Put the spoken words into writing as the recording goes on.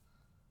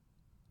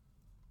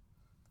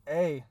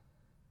Hey.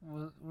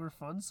 We're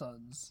Fun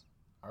Sons.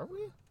 Are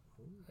we?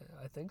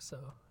 I think so.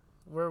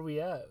 Where are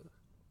we at?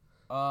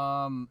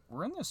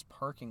 We're in this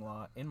parking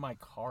lot in my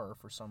car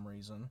for some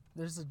reason.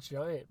 There's a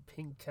giant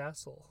pink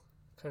castle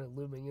kind of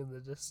looming in the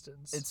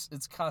distance.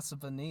 It's Casa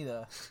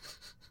Bonita.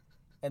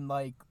 And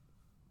like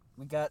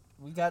we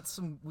got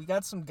some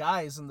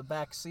guys in the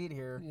back seat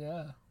here.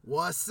 Yeah.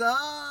 What's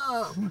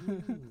up?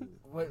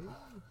 Wait.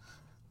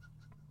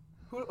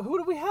 Who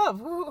do we have?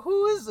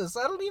 Who is this?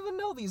 I don't even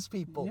know these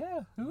people.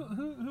 Yeah.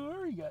 Who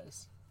are you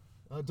guys?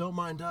 Don't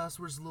mind us.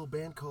 We're just a little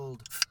band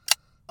called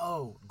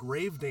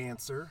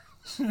Gravedancer.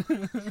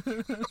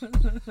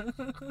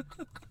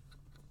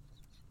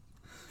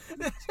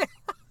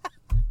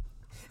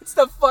 It's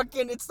the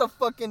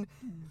fucking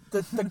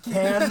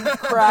can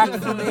crack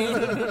for me.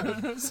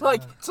 It's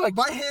like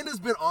My hand has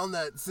been on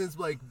that since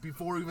like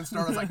before we even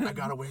started. I was like, I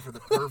gotta wait for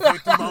the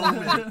perfect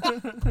moment.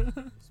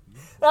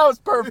 that was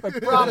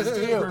perfect. Promise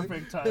to you.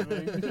 Perfect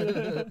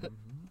timing.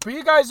 But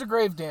you guys are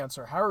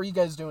Gravedancer. How are you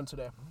guys doing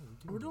today?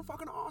 We're doing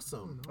fucking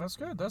awesome. That's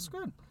good.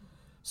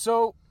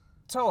 So,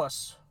 tell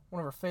us, one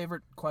of our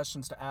favorite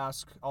questions to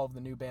ask all of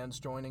the new bands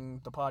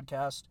joining the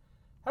podcast.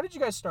 How did you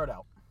guys start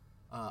out?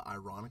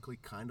 Ironically,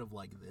 kind of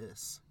like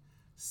this.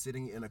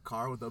 Sitting in a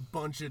car with a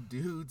bunch of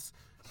dudes,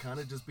 kind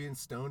of just being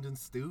stoned and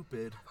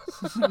stupid.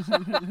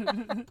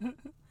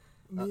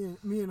 Me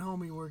and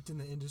homie worked in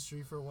the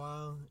industry for a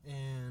while,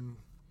 and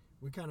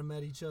we kind of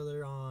met each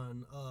other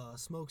on a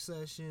smoke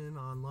session,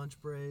 on lunch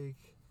break,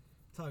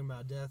 talking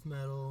about death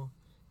metal,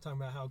 talking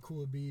about how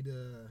cool it'd be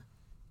to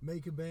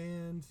make a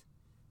band,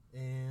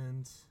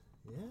 and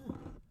yeah.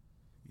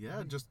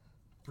 Yeah, just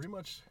pretty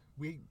much,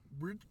 we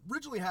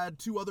originally had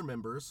 2 other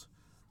members.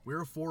 We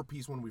were a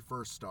 4-piece when we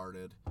first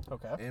started.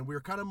 Okay. And we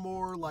were kind of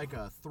more like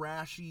a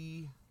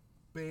thrashy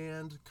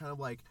band, kind of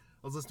like,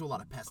 I was listening to a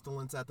lot of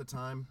Pestilence at the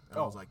time, and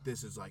I was like,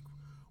 this is like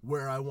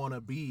where I want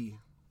to be.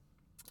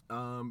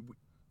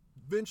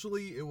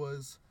 Eventually, it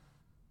was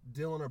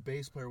Dylan, our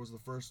bass player, was the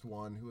first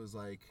one who was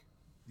like,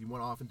 he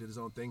went off and did his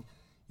own thing.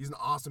 He's an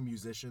awesome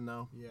musician,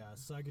 though. Yeah,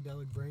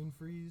 Psychedelic Brain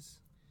Freeze.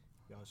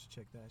 Y'all should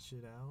check that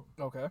shit out.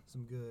 Okay.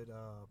 Some good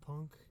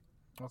punk.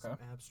 Okay. Some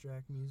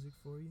abstract music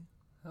for you.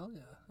 Hell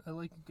yeah. I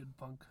like a good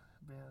punk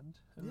band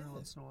every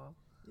once in a while.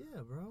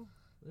 Yeah, bro.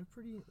 They're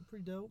pretty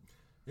dope.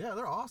 Yeah,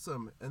 they're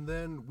awesome. And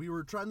then we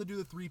were trying to do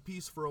the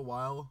 3-piece for a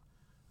while.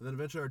 And then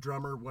eventually our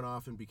drummer went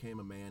off and became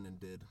a man and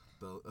did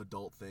the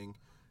adult thing.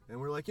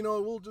 And we're like,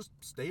 we'll just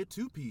stay a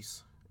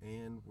 2-piece.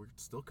 And we're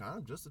still kind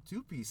of just a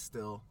 2-piece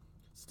still.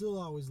 Still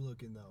always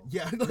looking, though.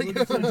 Yeah. Looking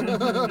for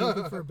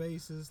a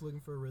bassist, looking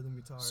for a rhythm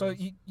guitar. So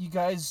you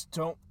guys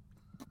don't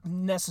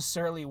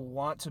necessarily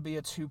want to be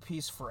a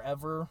 2-piece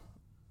forever,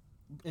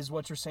 is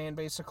what you're saying,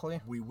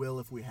 basically? We will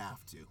if we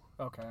have to.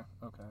 Okay.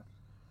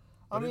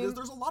 But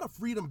there's a lot of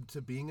freedom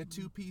to being a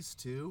 2-piece,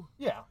 too.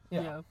 Yeah.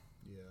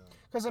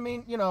 Because,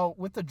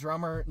 with the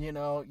drummer, you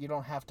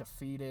don't have to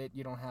feed it.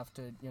 You don't have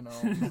to, you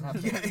don't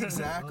have to... Yeah,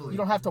 exactly. You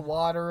don't have to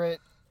water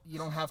it. You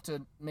don't have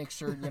to make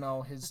sure,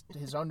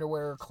 his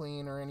underwear are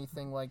clean or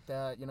anything like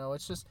that.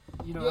 It's just...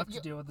 You don't have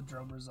to deal with the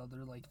drummer's other,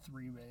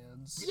 3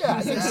 bands. Yeah,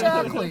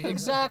 exactly.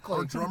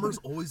 Our drummer's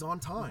always on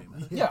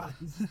time. Yeah.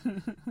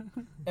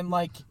 And,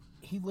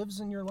 he lives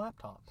in your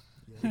laptop.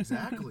 Yeah,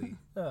 exactly.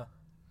 Yeah.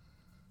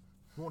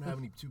 We won't have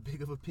any too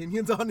big of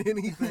opinions on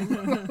anything.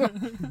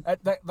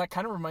 That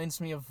kind of reminds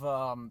me of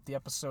the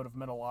episode of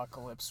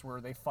Metalocalypse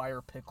where they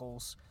fire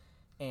Pickles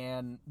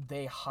and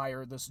they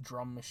hire this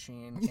drum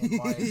machine, and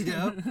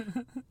Yep.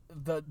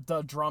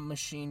 the drum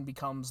machine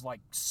becomes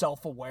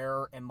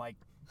self-aware and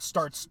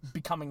starts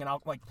becoming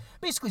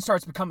basically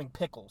starts becoming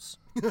Pickles.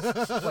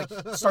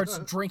 Starts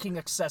drinking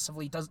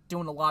excessively,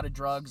 doing a lot of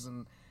drugs,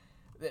 and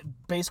it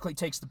basically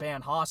takes the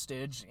band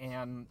hostage,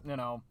 and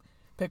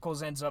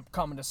Pickles ends up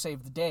coming to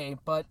save the day.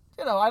 But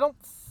I don't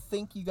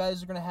think you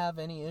guys are gonna have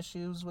any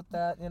issues with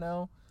that,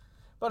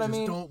 But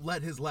Just don't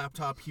let his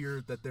laptop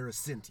hear that there is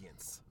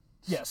sentience.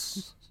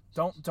 Yes.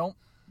 Don't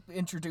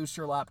introduce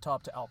your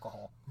laptop to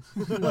alcohol.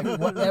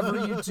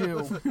 Whatever you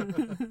do,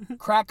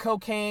 crack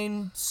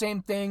cocaine,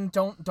 same thing.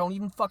 Don't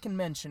even fucking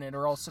mention it,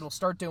 or else it'll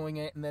start doing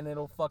it, and then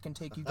it'll fucking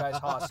take you guys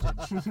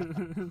hostage.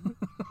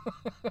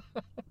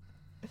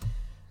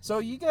 So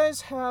you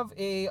guys have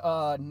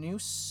a new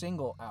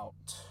single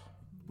out.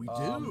 We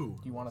do.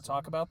 Do you want to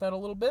talk about that a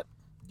little bit?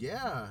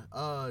 Yeah.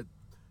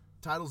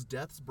 Title's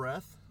Death's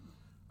Breath.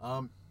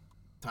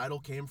 Title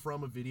came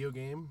from a video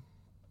game.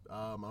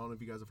 I don't know if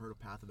you guys have heard of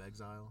Path of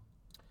Exile.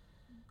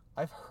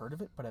 I've heard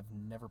of it, but I've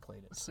never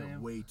played it.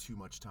 Spent way too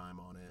much time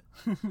on it.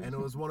 And it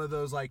was one of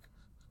those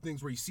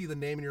things where you see the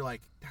name and you're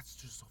like, that's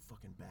just so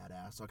fucking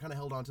badass. So I kind of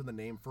held on to the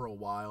name for a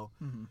while.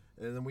 Mm-hmm.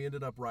 And then we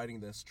ended up writing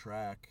this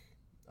track.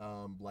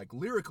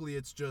 Lyrically,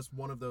 it's just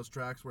one of those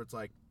tracks where it's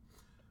like,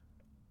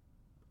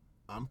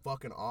 I'm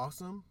fucking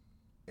awesome.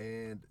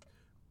 And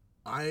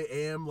I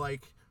am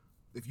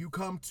if you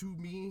come to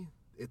me,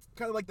 it's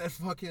kind of like that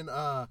fucking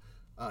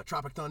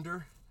Tropic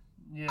Thunder.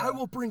 Yeah. I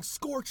will bring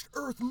scorched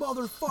earth,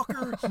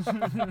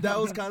 motherfucker. That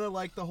was kind of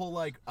the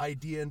whole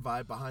idea and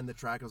vibe behind the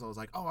track. I was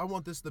like, oh, I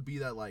want this to be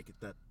that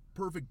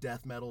perfect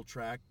death metal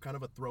track, kind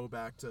of a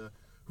throwback to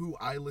who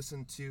I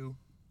listened to,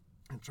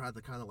 and tried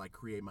to kind of like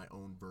create my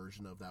own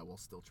version of that while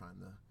still trying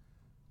to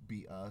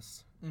be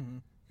us. Mm-hmm.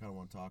 Kind of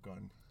want to talk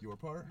on your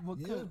part?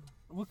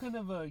 What kind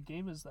of a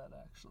game is that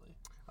actually?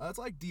 It's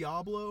like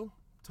Diablo,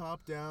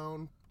 top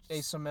down,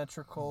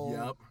 Asymmetrical.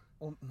 Yep.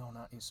 Well, no,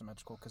 not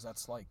asymmetrical, because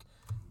that's like,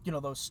 you know,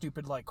 those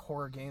stupid like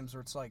horror games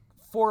where it's like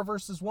 4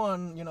 versus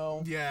 1. You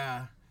know.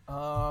 Yeah.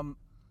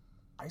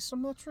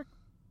 Isometric,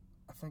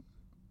 I think,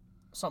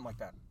 something like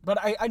that. But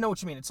I know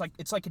what you mean. It's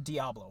like a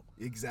Diablo.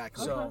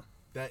 Exactly. So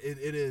that it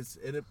is,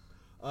 and it,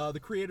 the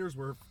creators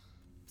were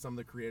some of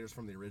the creators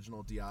from the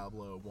original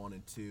Diablo 1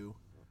 and 2.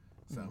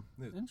 So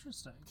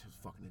Interesting. It was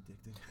fucking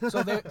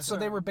addicting. so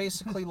they were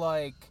basically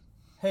like,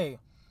 hey,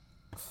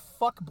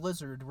 fuck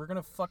Blizzard, we're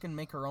gonna fucking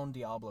make our own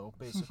Diablo,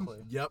 basically.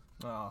 Yep.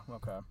 Oh,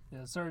 okay.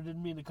 Yeah, sorry,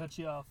 didn't mean to cut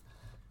you off.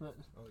 But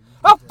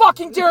How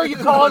fucking dare you,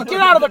 Colin? Get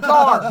out of the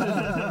car!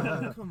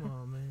 Come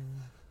on,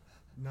 man.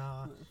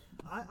 Nah,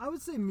 I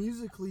would say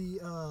musically,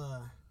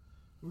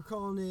 we're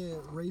calling it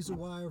Razor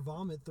Wire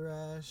Vomit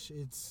Thrash.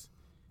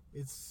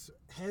 It's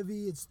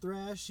heavy, it's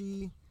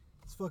thrashy,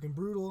 it's fucking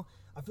brutal.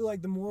 I feel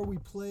like the more we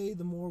play,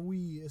 the more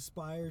we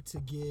aspire to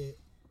get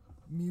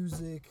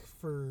music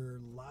for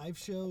live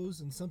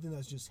shows and something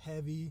that's just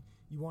heavy.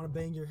 You want to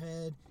bang your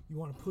head, you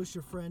want to push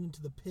your friend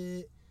into the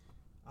pit.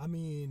 I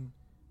mean,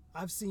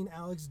 I've seen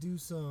Alex do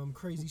some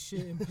crazy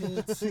shit in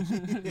pits.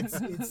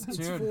 It's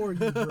Dude. for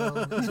you,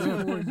 bro. It's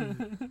for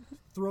you.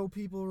 Throw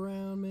people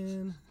around,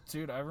 man.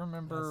 Dude, I That's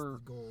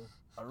remember the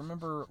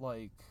goal.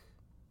 like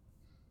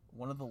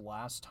one of the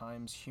last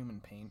times Human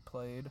Paint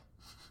played.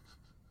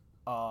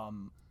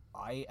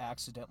 I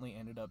accidentally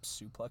ended up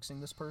suplexing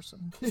this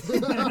person.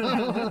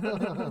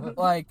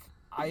 Like,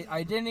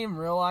 I didn't even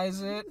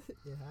realize it.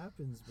 It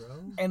happens, bro.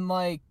 And,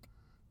 like,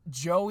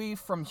 Joey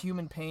from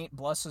Human Paint,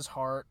 bless his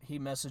heart, he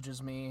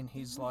messages me and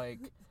he's like,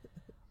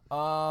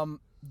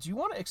 do you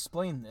want to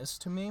explain this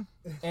to me?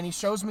 And he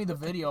shows me the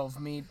video of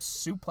me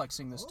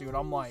suplexing this dude.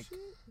 I'm like, shit.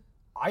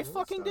 I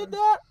fucking did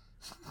that?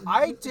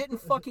 I didn't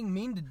fucking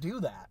mean to do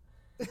that.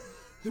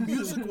 The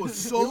music was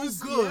so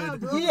good,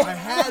 bro. Yeah. I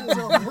had to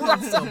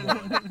hurt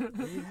someone.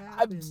 It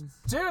happens.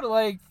 Dude,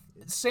 like,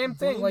 same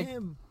thing. Blame Like,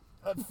 him.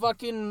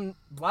 fucking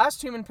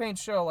last Human Paint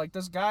show, like,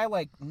 this guy,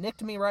 like,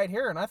 nicked me right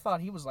here, and I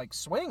thought he was, like,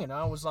 swinging.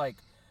 I was like,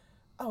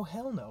 oh,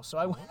 hell no. So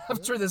I went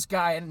after this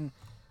guy, and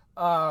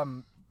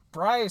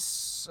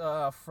Bryce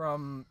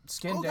from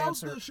Skin Oh, that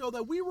was Dancer. the show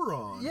that we were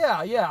on.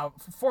 Yeah,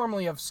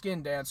 formerly of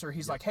Skin Dancer.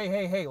 He's like,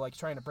 hey, like,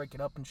 trying to break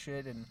it up and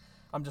shit, and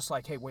I'm just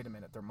like, hey, wait a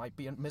minute, there might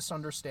be a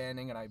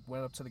misunderstanding, and I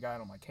went up to the guy,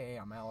 and I'm like, hey,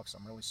 I'm Alex,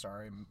 I'm really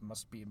sorry, it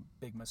must be a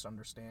big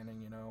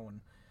misunderstanding, you know, and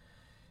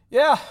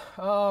yeah,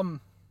 Well,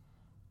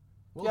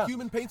 Yeah.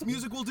 Human Paint's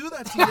music will do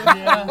that to you.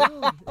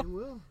 yeah, It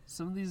will.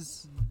 some of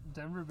these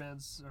Denver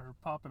bands are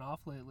popping off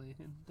lately.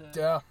 And,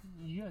 yeah.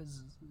 you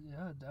guys,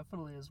 yeah,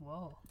 definitely as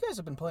well. You guys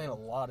have been playing a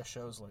lot of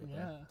shows lately.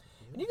 Yeah.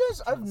 And you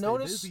guys, I've Stay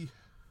noticed, busy.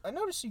 I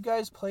noticed you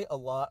guys play a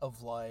lot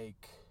of,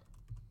 like,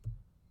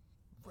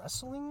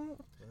 wrestling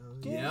Hell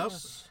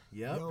games.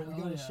 Yep. Yo, we Oh,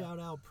 gotta yeah. shout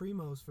out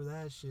Primos for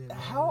that shit. Man.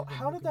 How- They've been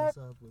how did hooking that- us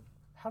up with-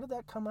 How did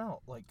that come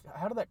out? Like,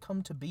 how did that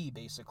come to be,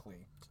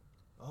 basically?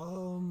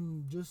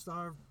 Just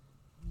our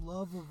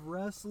love of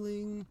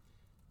wrestling,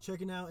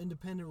 checking out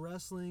independent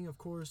wrestling. Of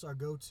course, our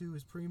go-to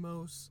is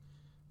Primos.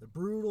 They're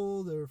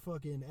brutal. They're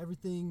fucking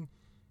everything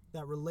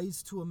that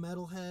relates to a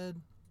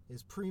metalhead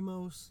is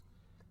Primos.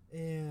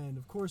 And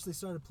of course, they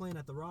started playing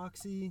at the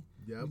Roxy.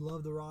 Yep. We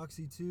love the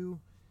Roxy too.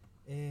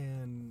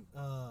 And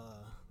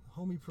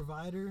homie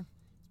Provider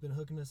has been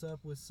hooking us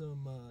up with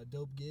some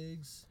dope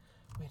gigs.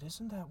 Wait,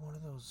 isn't that one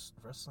of those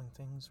wrestling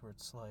things where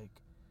it's like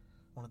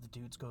one of the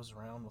dudes goes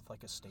around with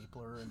like a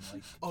stapler and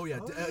like Oh yeah,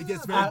 Oh, it yeah,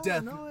 gets very bro,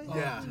 death. no,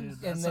 yeah. Dude,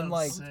 that And then, sounds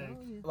like- sick.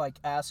 like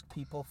ask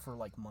people for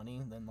like money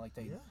and then like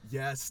they Yeah.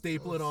 Yeah,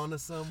 staple it onto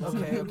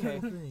someone. Okay.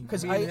 Thing,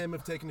 'Cause Me bro. and him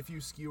have taken a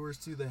few skewers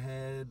to the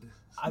head.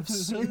 I've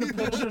seen the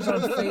pictures on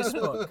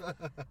Facebook.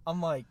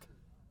 I'm like,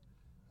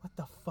 what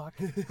the fuck?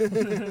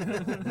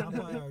 Not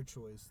by our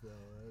choice though.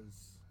 That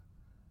was-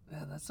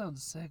 Man, that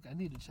sounds sick. I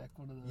need to check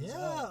one of those Yeah,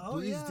 out. oh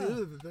Please yeah.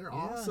 do. They're Yeah.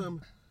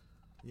 awesome.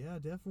 Yeah,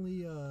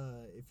 definitely.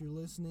 If you're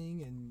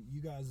listening, and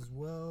you guys as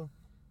well,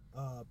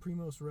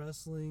 Primos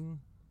Wrestling,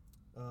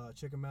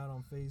 check them out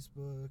on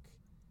Facebook.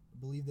 I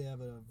believe they have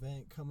an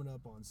event coming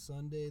up on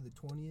Sunday, the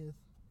 20th.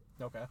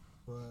 Okay.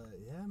 But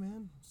yeah,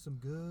 man, some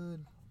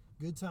good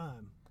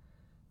time.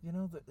 You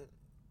know,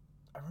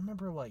 I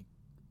remember like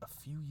a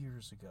few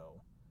years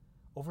ago,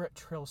 over at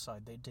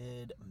Trailside, they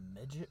did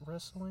midget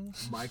wrestling.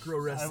 Micro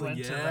I wrestling.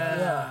 went to Yeah. that.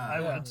 Yeah. I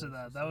Yeah. went to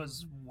that. That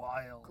was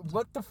wild.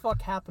 What the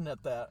fuck happened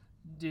at that?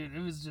 Dude, it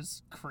was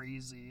just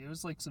crazy. It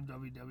was like some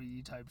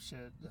WWE type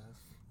shit.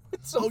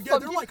 It's so Oh yeah,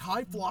 they're fucking- like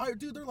high flyer,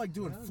 dude. They're like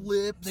doing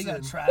flips. They got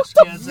and, trash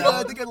cans Yeah,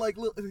 out. they got like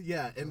little,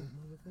 yeah, and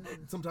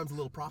sometimes the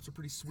little props are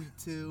pretty sweet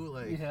too.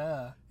 Like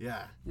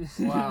Yeah.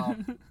 Wow.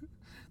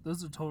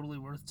 Those are totally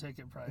worth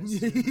ticket price.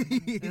 Dude.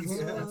 It's,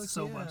 Yeah. it's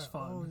so Yeah. much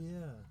fun. Oh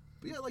yeah.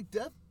 But yeah, like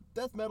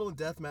death metal and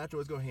death match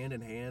always go hand in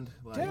hand.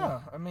 Like,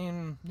 Yeah, I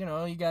mean, you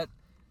know, you got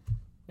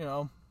you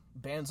know,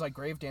 bands like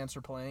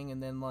Gravedancer playing,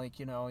 and then, like,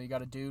 you know, you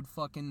got a dude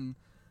fucking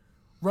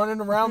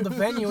running around the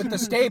venue with the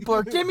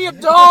stapler, give me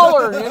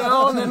 $1, you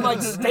know, and then,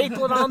 like,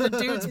 staple it on the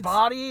dude's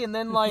body, and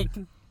then, like,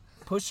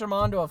 push him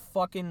onto a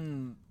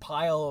fucking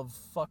pile of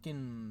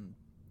fucking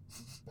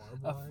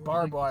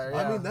barbed wire.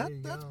 Yeah. I mean,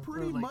 that's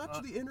pretty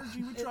much the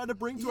energy we try to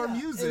bring to our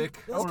music.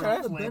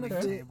 Okay. The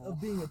benefit of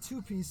being a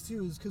two-piece,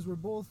 too, is because we're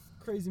both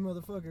crazy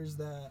motherfuckers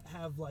that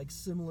have, like,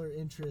 similar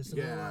interests.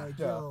 And we're like,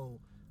 yo,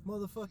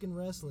 motherfucking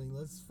wrestling,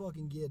 let's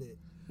fucking get it.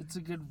 It's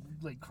a good,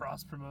 like,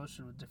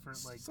 cross-promotion with different,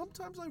 like...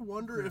 Sometimes I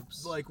wonder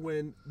groups. if, like,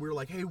 when we're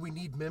like, hey, we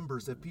need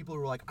members, if people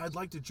are like, I'd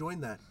like to join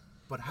that,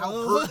 but how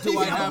hurt do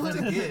I have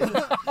to get?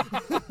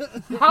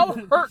 How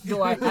hurt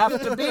do I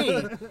have to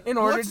be in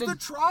order What's to... the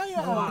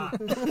tryout?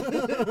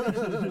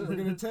 We're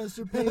gonna test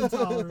your pain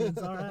tolerance,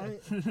 all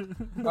right?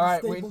 All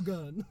right, Staple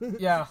gun.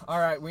 yeah, all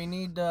right, we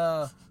need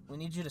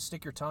you to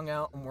stick your tongue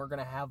out, and we're going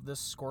to have this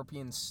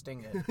scorpion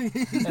sting it.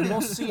 And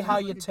we'll see how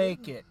you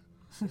take it.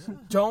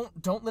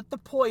 Don't let the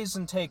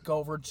poison take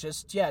over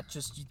just yet.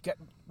 Just get,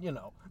 you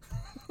know.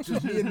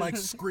 Just me and Mike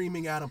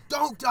screaming at him,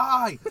 don't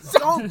die!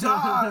 Don't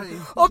die!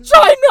 I'll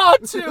try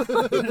not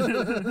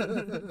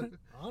to.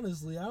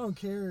 Honestly, I don't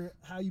care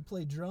how you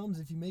play drums.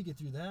 If you make it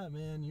through that,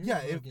 man, you're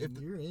If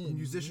you're a in.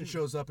 musician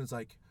shows up and is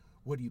like,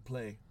 what do you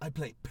play? I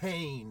play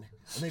pain.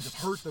 And they just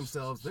hurt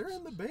themselves. They're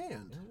in the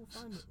band. Yeah,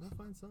 we'll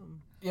find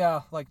something.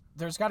 Yeah, like,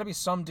 there's got to be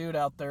some dude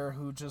out there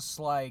who just,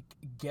 like,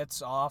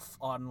 gets off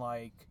on,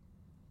 like,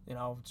 you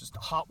know, just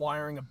hot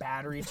wiring a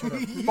battery to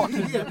their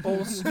fucking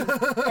nipples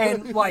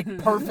and, like,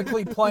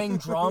 perfectly playing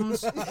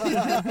drums. And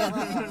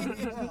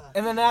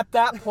then at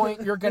that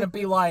point, you're going to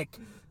be like,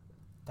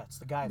 that's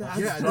the guy. That's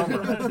Yeah, the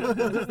drummer.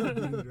 That's the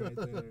dude right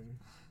there.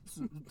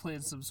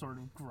 Playing some sort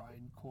of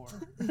grindcore.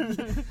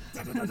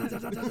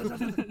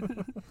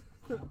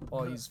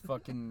 While he's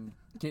fucking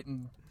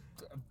getting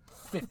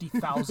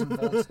 50,000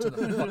 volts to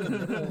the fucking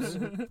nipples.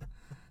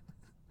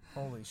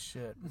 Holy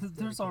shit.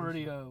 There's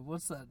already a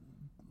what's that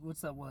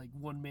like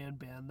one man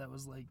band that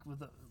was like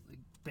with a like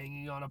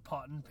banging on a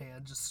pot and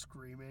pan just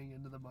screaming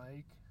into the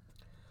mic.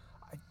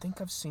 I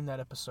think I've seen that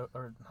episode,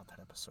 or not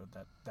that episode,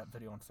 that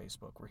video on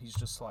Facebook where he's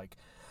just like,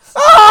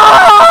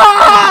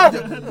 ah!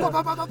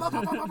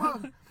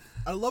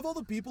 I love all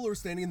the people who are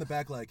standing in the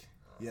back like,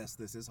 yes,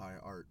 this is high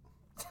art.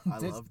 I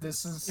love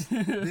this.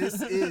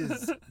 This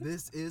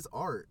is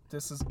art.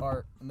 This is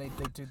art, and they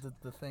do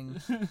the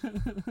thing.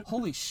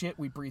 Holy shit,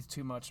 we breathe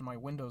too much, and my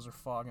windows are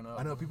fogging up.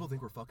 I know, people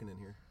think we're fucking in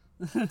here.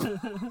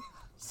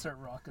 Start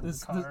rocking the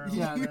car.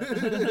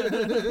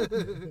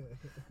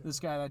 This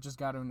guy that just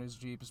got in his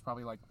Jeep is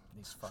probably like,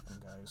 these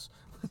fucking guys.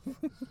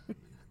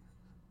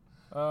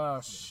 Oh,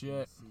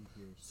 shit.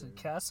 So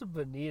Casa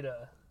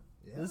Bonita.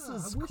 Yeah, This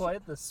is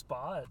quite the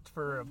spot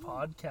for a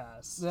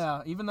podcast.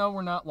 Yeah, even though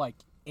we're not, like,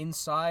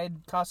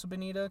 inside Casa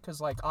Bonita,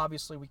 because, like,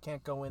 obviously we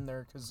can't go in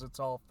there because it's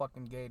all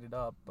fucking gated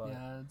up, but...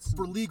 Yeah, it's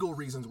For legal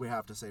reasons, we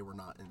have to say we're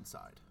not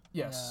inside.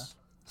 Yes.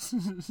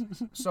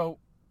 So,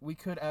 we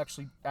could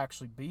actually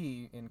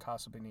be in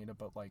Casa Bonita,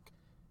 but, like,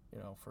 you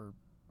know, for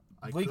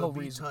legal could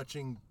be reasons.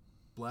 touching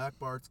Black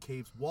Bart's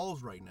cave's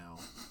walls right now,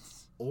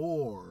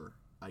 or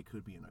I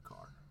could be in a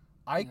car.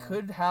 I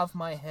could have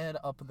my head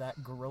up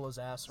that gorilla's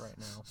ass right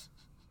now.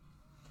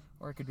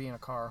 Or I could be in a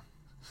car.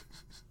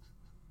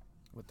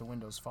 With the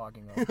windows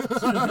fogging up.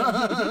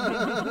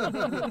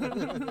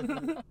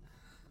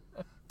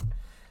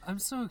 I'm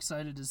so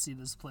excited to see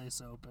this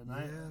place open.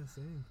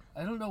 Same.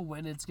 I don't know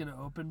when it's gonna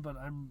open, but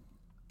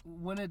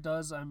when it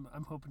does, I'm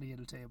hoping to get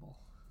a table.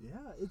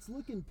 Yeah, it's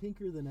looking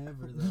pinker than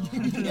ever, though.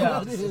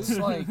 Yeah, it's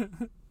like...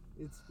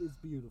 It's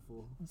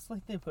beautiful. It's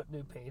like they put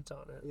new paint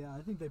on it. Yeah,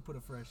 I think they put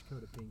a fresh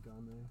coat of pink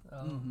on there.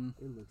 Oh,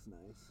 It looks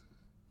nice.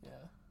 yeah.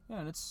 Yeah,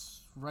 and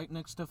it's right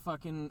next to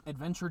fucking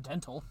Adventure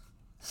Dental.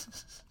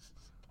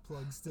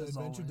 Plugs to As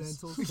Adventure always.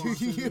 Dental.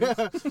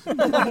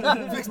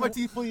 Yeah. Fix my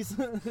teeth, please.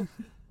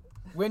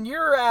 When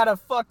you're at a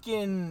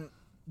fucking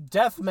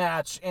death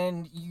match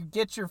and you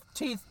get your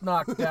teeth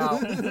knocked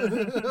out,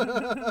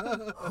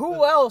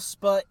 who else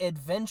but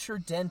Adventure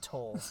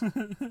Dental?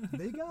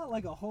 They got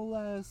like a whole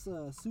ass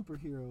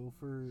superhero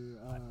for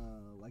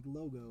like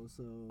logo.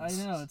 So I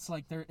know, it's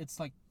like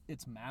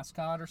it's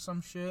mascot or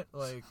some shit.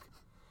 Like,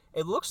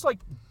 it looks like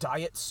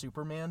Diet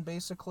Superman,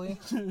 basically.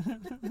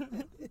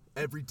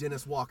 Every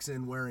dentist walks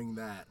in wearing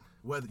that,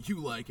 whether you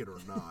like it or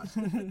not.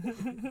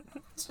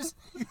 Just,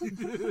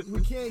 we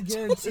can't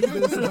guarantee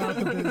this about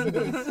the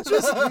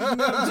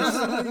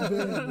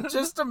business.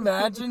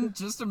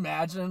 just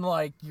imagine,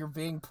 like, you're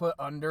being put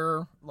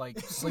under, like,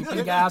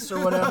 sleeping gas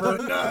or whatever.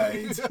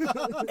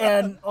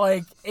 And,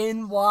 like,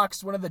 in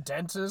walks one of the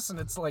dentists, and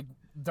it's like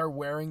they're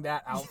wearing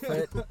that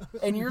outfit,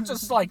 and you're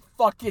just like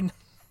fucking.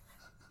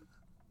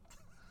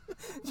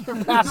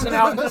 You're passing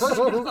out.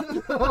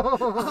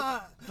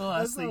 The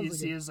last thing you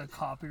see is a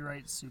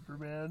copyright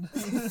Superman.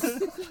 This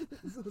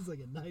is like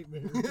a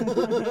nightmare.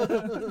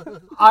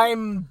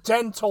 I'm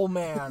Dental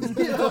Man.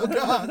 Oh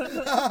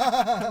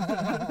God!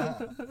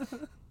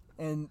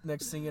 And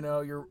next thing you know,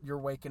 you're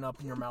waking up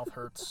and your mouth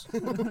hurts.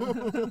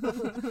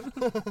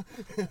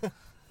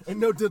 And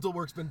no dental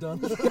work's been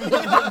done.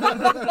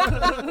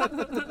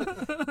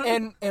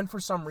 And for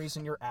some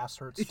reason your ass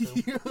hurts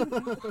too.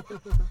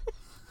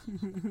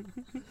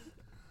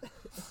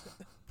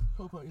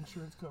 Hope my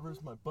insurance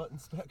covers my butt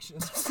inspection.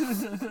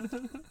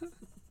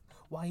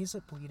 Why is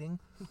it bleeding?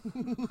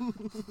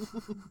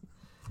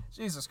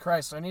 Jesus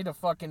Christ, I need to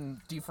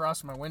fucking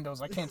defrost my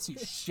windows. I can't see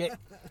shit.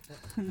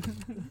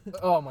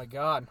 Oh my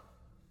god.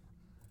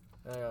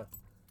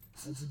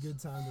 That's a good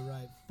time to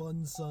write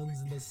Fun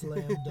Sons in the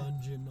Slam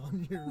Dungeon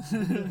on your...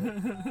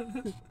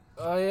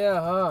 Oh yeah,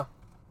 huh?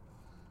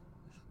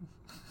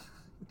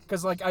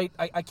 Because, like,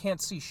 I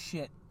can't see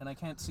shit. And I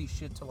can't see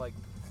shit to, like...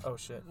 Oh,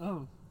 shit.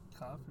 Oh,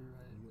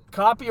 copyright.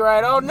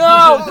 Copyright, oh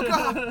no!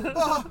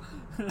 Oh,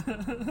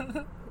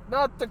 God.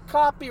 Not the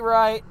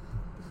copyright.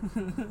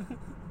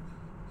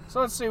 So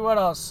let's see, what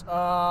else?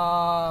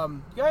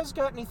 You guys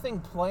got anything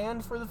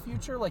planned for the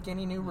future? Like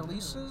any new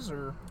releases,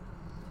 or?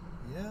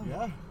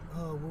 Yeah.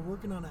 We're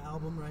working on an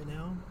album right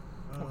now.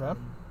 Okay.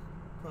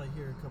 Probably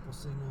hear a couple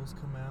singles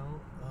come out.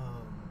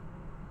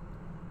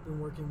 Been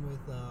working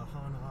with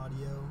Han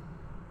Audio.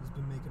 He's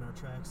been making our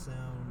tracks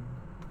sound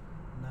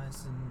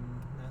nice and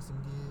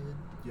good.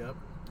 Yep.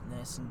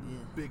 Nice and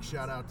good. Big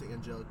shout out to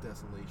Angelic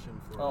Desolation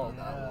for that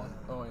yeah. one.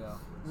 Oh yeah.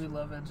 We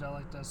love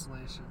Angelic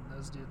Desolation.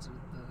 Those dudes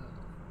they're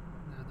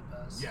the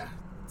best. Yeah,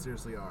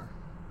 seriously are.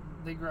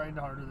 They grind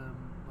harder than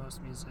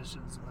most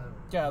musicians.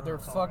 Yeah, they're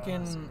Colorado,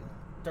 fucking.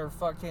 They're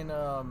fucking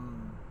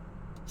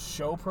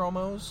show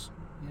promos.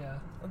 Yeah.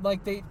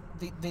 Like they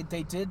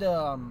did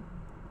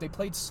they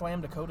played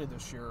Slam Dakota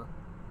this year,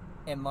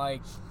 and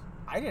like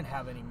I didn't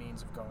have any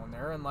means of going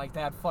there, and like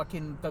that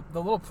fucking the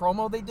little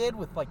promo they did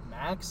with like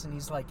Max, and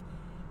he's like,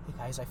 "Hey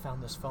guys, I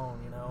found this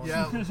phone," you know.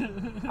 Yeah.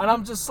 And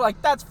I'm just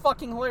like, that's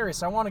fucking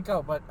hilarious. I want to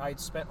go, but I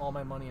spent all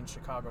my money in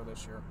Chicago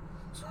this year.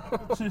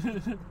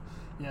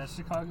 Yeah,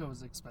 Chicago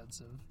was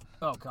expensive.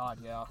 Oh God,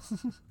 yeah.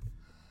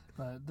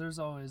 But there's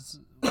always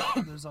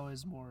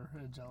more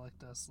Angelic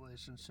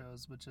Desolation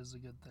shows, which is a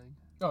good thing.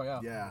 Oh yeah.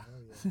 Yeah. Oh,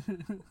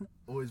 yeah.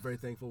 Always very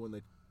thankful when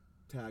they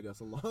tag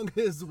us along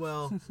as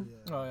well.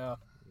 Yeah. Oh yeah.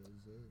 Yes,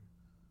 sir.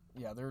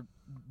 Yeah, they're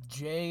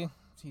Jay.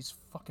 He's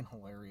fucking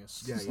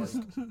hilarious. Yeah, It's he is.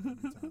 like, Every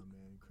time,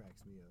 man, it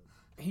cracks me up.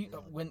 he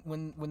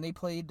when they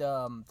played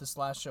this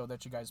last show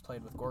that you guys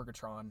played with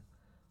Gorgatron,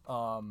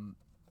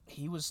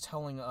 he was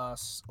telling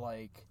us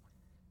like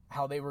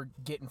how they were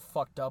getting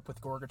fucked up with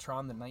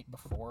Gorgatron the night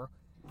before,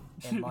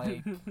 and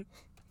like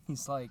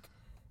he's like,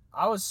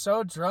 I was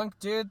so drunk,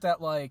 dude,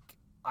 that like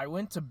I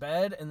went to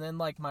bed and then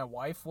like my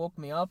wife woke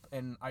me up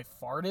and I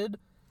farted,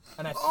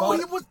 and I Oh, thought,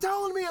 he was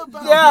telling me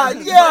about yeah,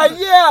 that. yeah,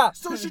 yeah.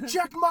 So she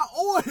checked my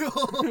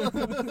oil.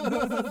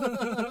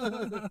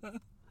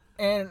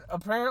 And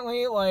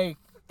apparently, like,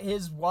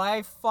 his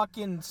wife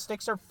fucking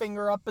sticks her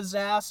finger up his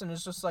ass and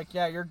is just like,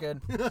 yeah, you're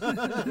good.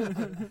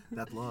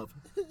 That's love.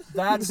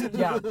 That's,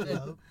 yeah,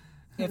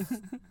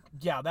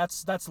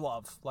 that's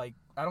love. Like,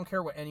 I don't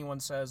care what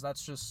anyone says,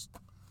 that's just,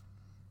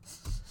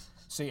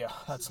 see ya,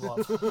 that's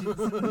love.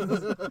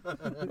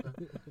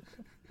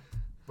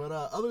 But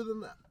other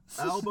than that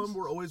album,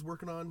 we're always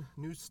working on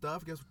new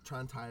stuff. I guess we'll try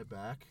and tie it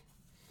back.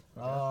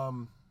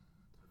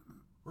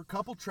 We're a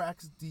couple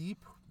tracks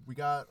deep. We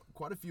got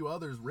quite a few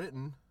others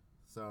written,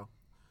 so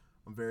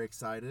I'm very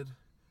excited.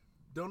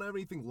 Don't have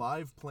anything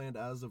live planned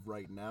as of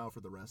right now for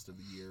the rest of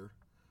the year,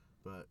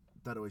 but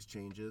that always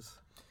changes.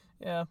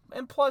 Yeah,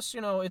 and plus, you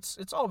know,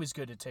 it's always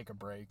good to take a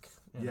break.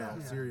 You know?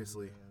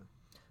 Seriously.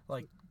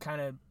 Like, kind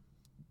of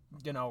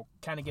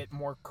get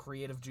more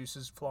creative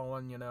juices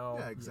flowing, you know.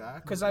 Yeah,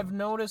 exactly. Because I've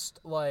noticed,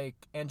 like,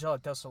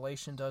 Angelic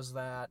Desolation does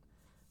that.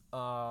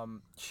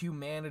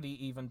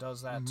 Humanity even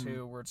does that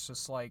too, where it's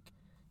just like,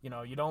 you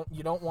know, you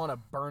don't want to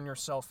burn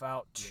yourself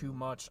out too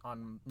much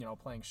on, you know,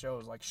 playing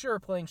shows. Like, sure,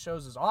 playing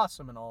shows is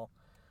awesome and all,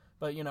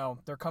 but, you know,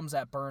 there comes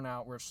that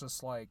burnout where it's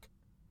just like,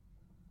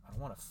 I don't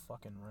want to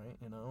fucking write,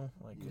 you know?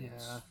 Like,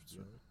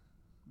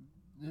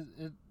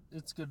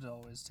 It's good to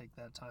always take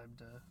that time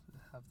to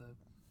have the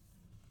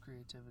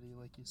creativity,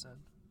 like you said.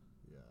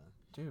 Yeah.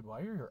 dude,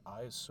 why are your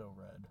eyes so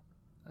red?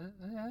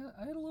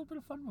 I had a little bit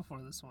of fun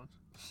before this one.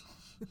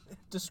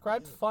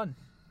 Describe fun.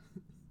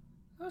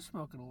 I was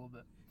smoking a little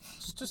bit.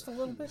 Just a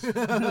little bit. Hell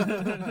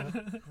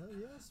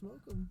yeah,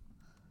 smoke them.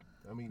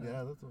 I mean,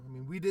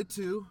 we did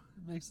too.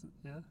 Makes it,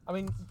 yeah. I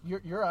mean,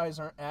 your eyes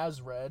aren't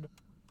as red.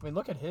 I mean,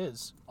 look at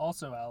his.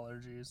 Also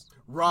allergies.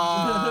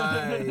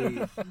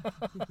 Right.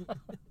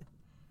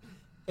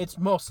 It's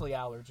mostly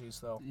allergies,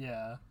 though.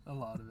 Yeah, a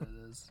lot of it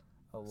is.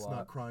 It's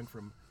not crying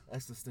from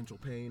existential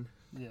pain.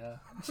 Yeah.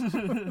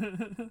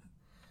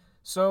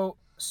 So,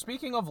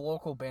 speaking of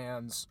local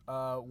bands,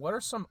 what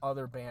are some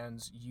other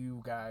bands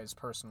you guys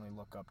personally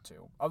look up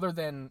to? Other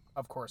than,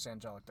 of course,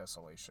 Angelic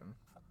Desolation.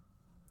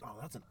 Oh,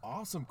 that's an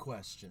awesome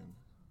question.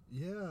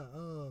 Yeah,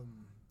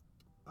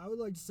 I would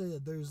like to say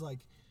that there's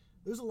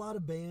a lot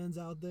of bands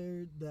out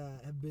there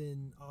that have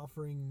been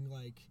offering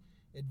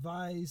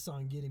advice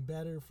on getting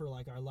better for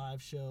our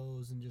live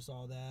shows and just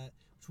all that,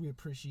 which we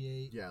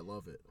appreciate. Yeah, I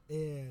love it.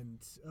 And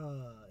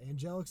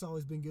Angelic's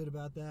always been good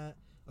about that.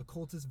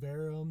 Occultus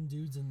Verum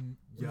dudes in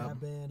that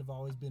band have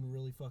always been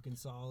really fucking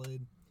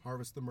solid.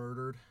 Harvest the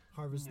Murdered.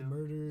 Harvest the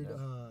Murdered.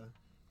 Yeah.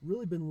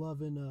 Really been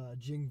loving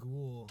Jin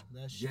Ghoul.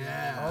 That shit.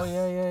 Yeah. Oh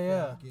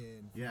yeah.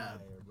 Fucking Yeah. fire,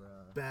 bro.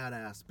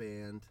 Badass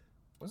band.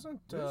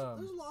 Wasn't There's a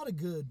lot of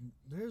good.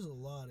 There's a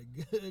lot of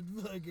good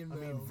fucking. I mean,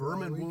 metal,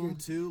 Vermin bro. Womb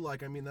too.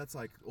 Like, I mean, that's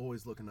like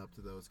always looking up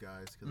to those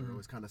guys because they're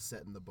always kind of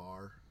setting the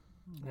bar.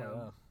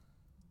 Yeah.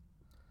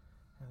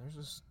 There's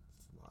just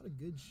A lot of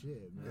good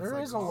shit, man. there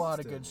like is a lot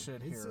of constant.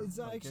 good shit here. It's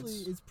Like, actually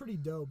it's pretty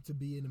dope to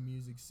be in a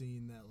music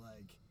scene that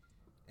like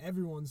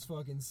everyone's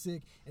fucking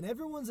sick and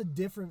everyone's a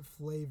different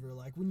flavor.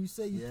 Like when you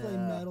say you play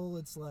Yeah. metal,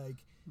 it's like,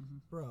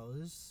 bro,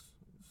 there's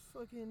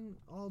fucking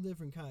all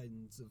different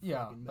kinds of fucking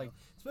metal. like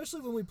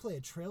Especially when we play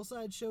a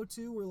trailside show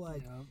too, we're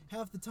like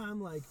half the time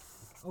like,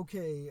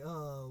 okay,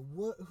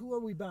 who are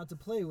we about to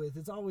play with?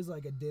 It's always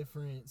like a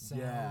different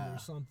sound or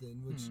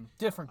something, which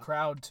different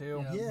crowd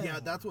too. Yeah,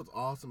 that's what's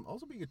awesome.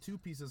 Also, being a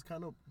two-piece is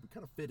kind of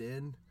fit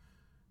in,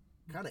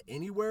 kind of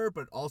anywhere,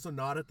 but also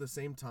not at the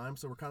same time.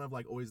 So we're kind of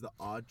like always the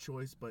odd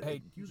choice, but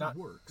it usually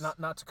works.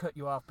 Not to cut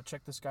you off, but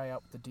check this guy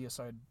out with the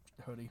Deicide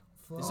hoodie.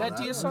 Is Fuck. that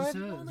Deicide?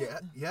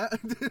 Yeah.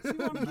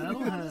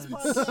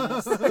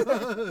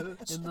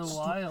 In the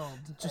wild.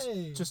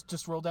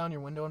 Just roll down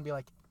your window and be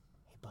like,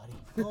 "Hey, buddy."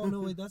 Oh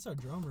no, wait, that's our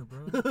drummer,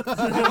 bro.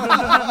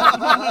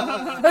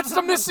 That's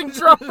the missing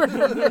drummer.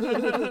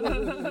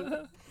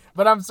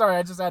 But I'm sorry,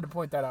 I just had to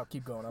point that out.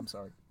 Keep going. I'm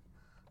sorry.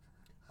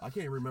 I can't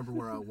even remember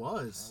where I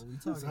was.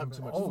 I was having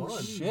too much Oh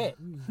fun. shit!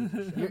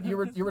 you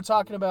were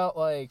talking about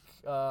like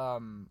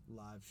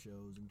live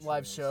shows and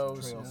live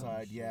shows.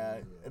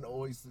 Trailside, and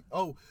always.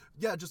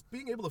 Just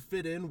being able to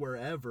fit in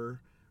wherever,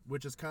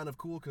 which is kind of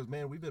cool because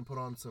man, we've been put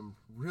on some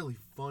really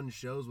fun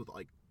shows with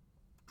like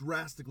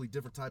drastically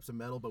different types of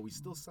metal, but we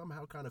still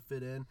somehow kind of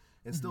fit in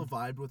and still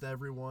vibed with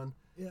everyone.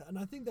 Yeah, and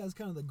I think that's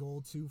kind of the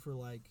goal too for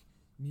like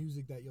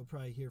music that you'll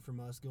probably hear from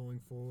us going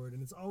forward.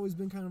 And it's always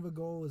been kind of a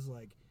goal is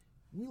like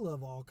we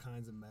love all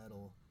kinds of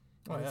metal.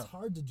 And it's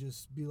hard to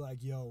just be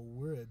like, yo,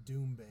 we're a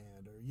doom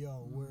band or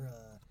yo, we're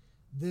a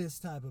this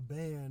type of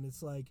band.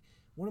 It's like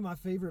one of my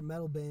favorite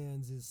metal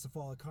bands is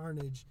Cephalic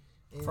Carnage.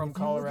 And From if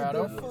you look at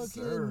Colorado? their Yes,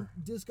 fucking sir.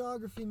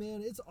 discography,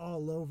 man, it's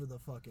all over the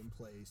fucking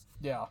place.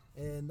 Yeah.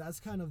 And that's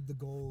kind of the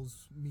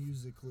goals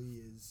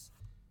musically is,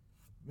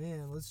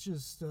 man, let's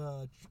just,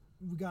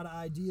 we got an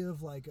idea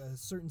of like a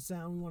certain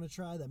sound we want to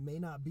try that may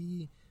not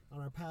be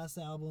on our past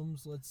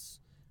albums. Let's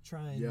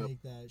try and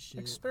make that shit.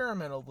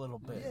 Experiment a little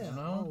bit, Yeah, you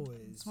know?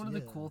 always. It's one of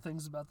the cool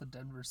things about the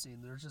Denver scene.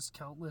 There's just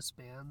countless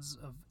bands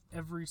of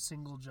every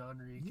single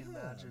genre you can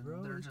imagine.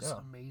 bro. They're just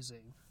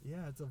amazing.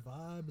 Yeah, it's a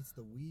vibe. It's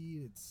the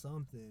weed. It's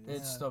something.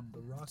 It's the the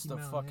Rocky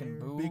fucking Mountain Air.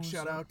 booze. Big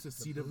shout out to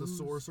Seed of the booze.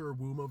 Sorcerer,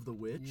 Womb of the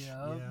Witch.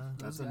 Yeah.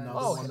 That's those another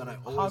guys- one that I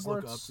always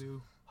look up Hogwarts.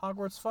 to.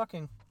 Hogwarts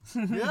fucking.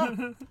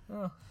 Yeah.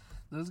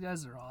 Those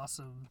guys are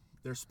awesome.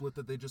 Their split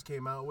that they just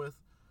came out with.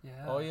 Yeah.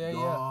 Oh yeah.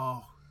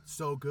 Oh,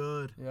 so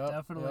good. Yep,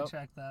 Definitely yep.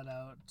 check that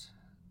out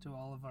to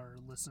all of our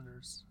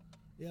listeners.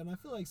 Yeah, and I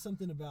feel like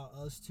something about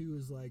us too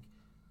is like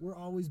we're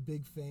always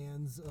big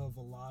fans of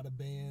a lot of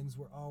bands.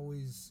 We're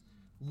always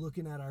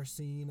looking at our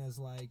scene as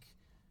like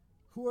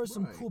who are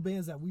some cool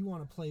bands that we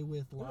want to play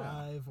with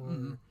live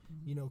or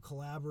you know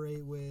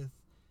collaborate with.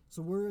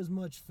 So we're as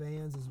much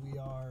fans as we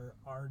are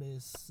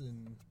artists,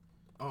 and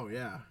Oh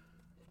yeah.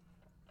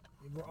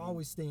 we're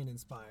always staying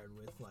inspired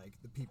with like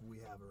the people we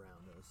have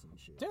around us and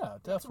shit. Yeah,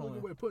 That's a really definitely.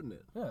 good way of putting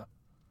it. Yeah.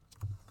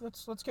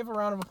 Let's give a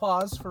round of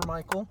applause for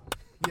Michael.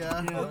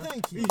 Yeah. Oh,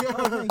 thank you.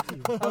 Oh, thank you.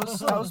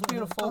 That was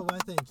beautiful. Oh, I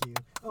thank you.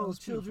 Oh,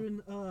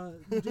 children,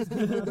 just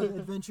came out of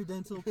Adventure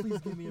Dental. Please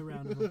give me a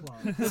round of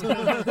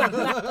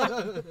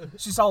applause.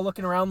 She's all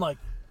looking around like,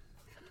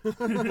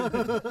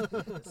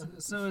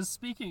 So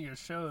speaking of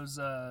shows,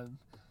 the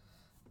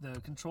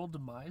Controlled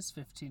Demise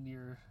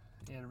 15-year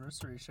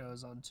anniversary show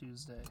is on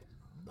Tuesday.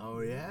 Oh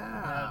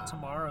yeah.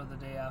 Tomorrow, the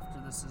day after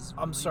this is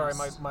I'm sorry,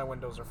 released. my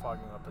windows are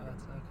fogging up again.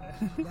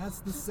 That's okay. That's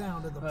the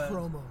sound of the But-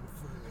 promo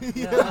for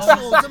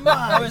Controlled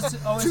Demise.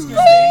 Always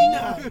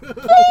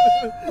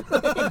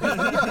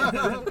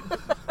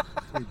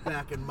Be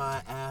backing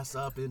my ass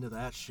up into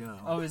that show.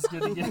 always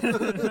good to get.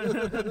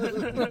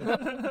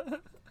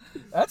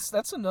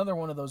 That's another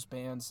one of those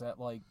bands that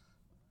like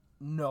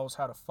knows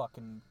how to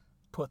fucking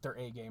put their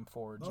A game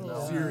forward. You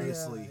know?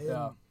 Seriously.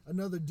 Yeah.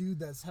 Another dude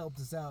that's helped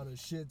us out a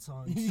shit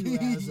ton too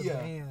as a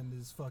band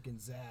is fucking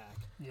Zach.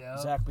 Yeah.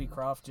 Zach B.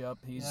 Croft, yep.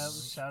 He's Yeah.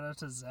 Shout out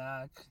to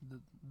Zach,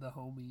 the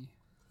homie.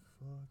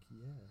 Fuck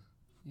yeah.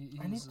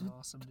 He's an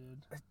awesome dude.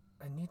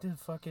 I need to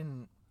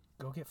fucking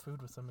go get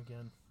food with him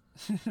again.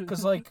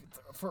 Cause like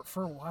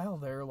for a while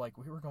there, like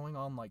we were going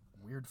on like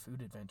weird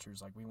food adventures.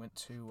 Like we went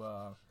to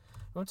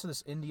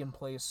this Indian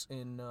place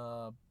in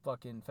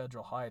fucking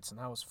Federal Heights, and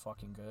that was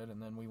fucking good. And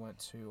then we went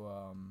to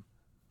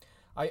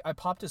I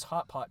popped his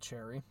hot pot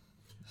cherry.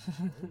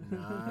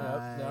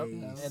 Nice. Yep.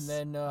 And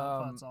then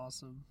That's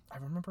awesome. I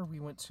remember we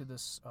went to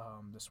this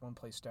this one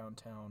place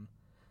downtown.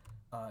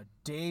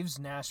 Dave's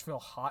Nashville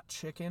Hot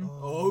Chicken.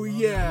 Oh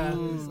yeah.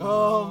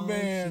 Oh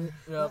man.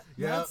 Yep.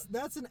 Yeah.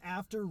 That's an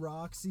after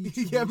Roxy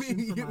Yeah,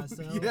 tradition for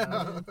myself. yeah.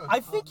 man. I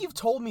think you've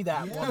told me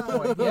that at one Yeah.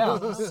 point.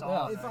 Yeah.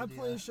 Solid If I idea.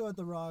 play a show at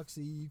the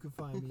Roxy, you can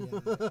find me at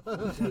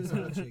Dave's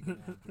Hot Chicken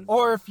after.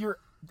 Or if you're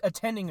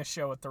attending a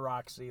show at the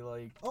Roxy,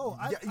 like. Oh,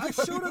 Yeah. I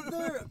showed up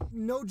there,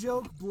 no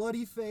joke,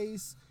 bloody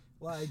face.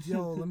 Like,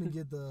 yo, let me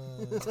get the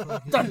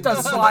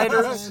The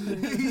sliders.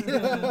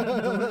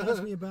 Don't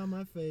ask me about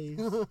my face.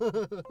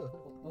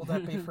 Will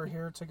that be for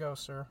here to go,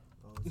 sir?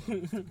 Oh,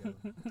 it's to go.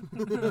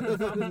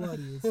 If I'm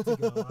bloody, it's to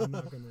go. I'm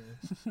not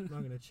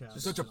gonna chat.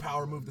 It's such a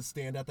power move to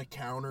stand at the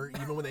counter,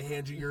 even when they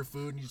hand you your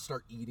food and you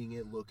start eating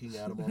it, looking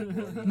at them all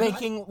bloody.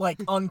 Making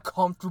like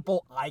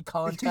uncomfortable eye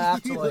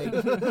contact, like.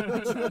 I'm trying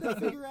to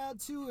figure out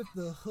too if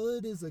the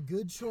hood is a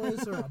good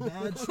choice or a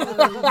bad choice. Do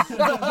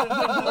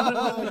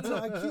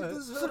I keep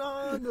this hood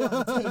on? Do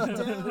I take it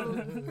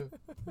down?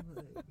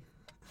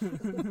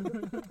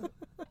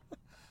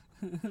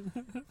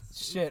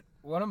 Shit,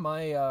 one of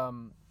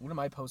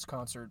my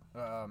post-concert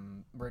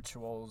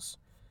rituals,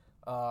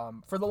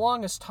 for the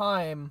longest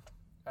time,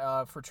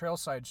 for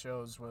trailside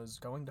shows was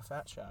going to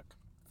Fat Shack.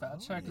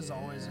 Fat Shack is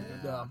always a good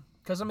Yeah, one.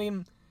 because I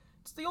mean,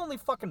 it's the only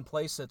fucking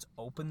place that's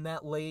open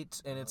that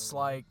late, and it's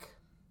like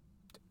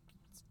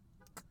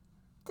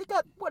they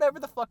got whatever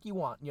the fuck you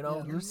want, you know.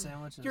 Yeah, their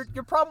sandwiches.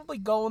 You're probably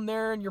going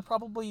there, and you're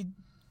probably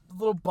a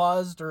little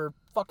buzzed or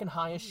fucking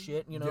high as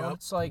shit, you know. Yep.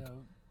 It's like Yeah.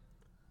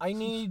 I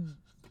need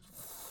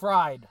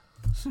fried.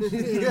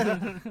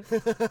 Yeah.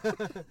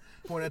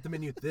 Point at the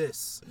menu.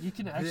 This. You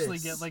can actually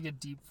This. get like a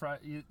deep fry.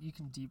 You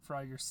can deep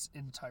fry your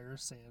entire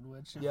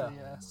sandwich if Yeah. they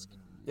ask.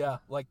 Yeah,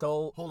 like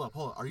they'll. Hold up.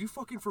 Are you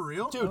fucking for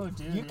real? Dude, Oh,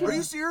 dude, you yeah. can, Are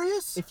you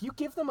serious? if you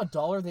give them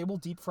 $1, they will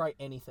deep fry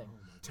anything.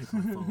 Take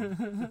my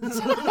phone.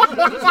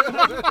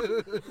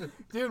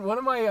 Dude, one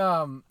of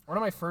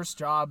my first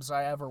jobs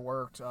I ever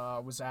worked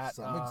was at.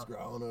 Something's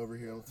growling over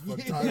here. What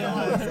the fuck talking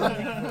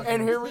about?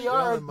 And here we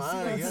are. Growling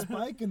mine, That yeah.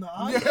 spike in the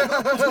eye.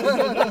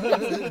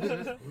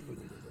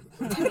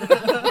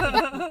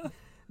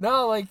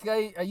 No, like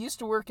I used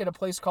to work at a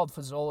place called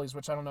Fazoli's,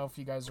 which I don't know if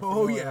you guys are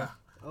Oh familiar. yeah.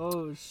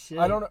 Oh shit!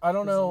 I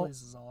don't know.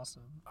 This is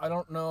awesome. I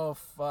don't know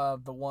if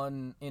the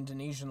one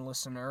Indonesian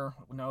listener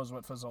knows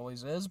what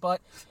Fazoli's is, but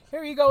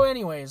here you go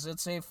anyways.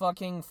 It's a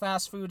fucking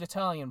fast food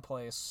Italian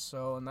place.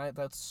 So, and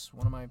that's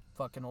one of my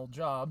fucking old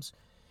jobs.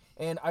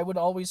 And I would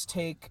always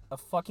take a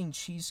fucking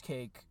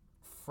cheesecake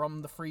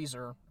from the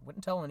freezer.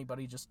 Wouldn't tell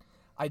anybody, just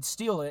I'd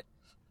steal it,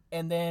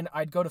 and then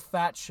I'd go to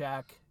Fat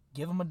Shack,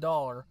 give them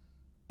 $1,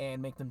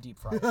 and make them deep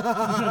fry it.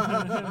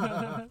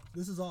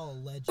 This is all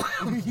alleged.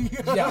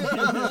 Yeah.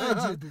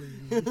 Allegedly.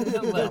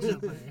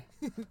 Allegedly.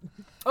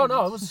 Oh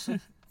no, it was.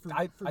 For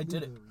I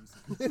did it.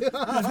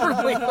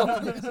 legal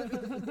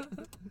reasons.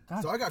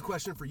 So I got a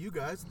question for you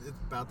guys.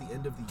 It's about the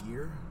end of the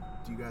year.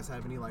 Do you guys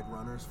have any like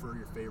runners for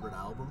your favorite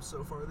albums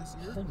so far this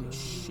year? Holy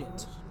shit.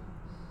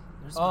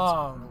 There's been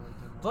some really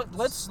good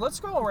ones. Let's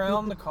go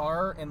around the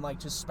car and like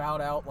just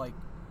spout out like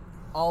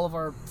all of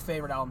our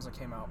favorite albums that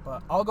came out.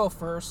 But I'll go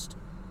first.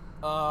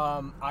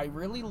 I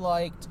really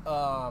liked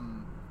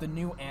the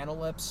new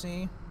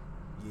Analepsy,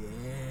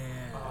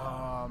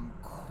 Yeah.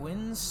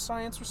 Quinn's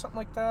Science or something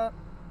like that.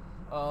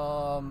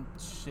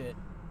 Shit.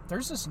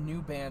 There's this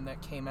new band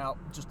that came out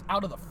just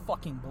out of the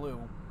fucking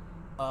blue.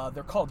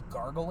 They're called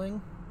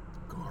Gargling.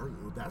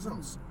 That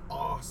sounds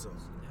awesome.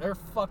 They're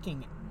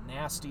fucking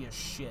nasty as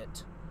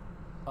shit.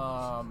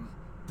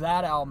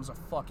 That album's a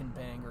fucking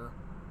banger.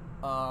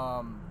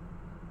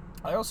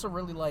 I also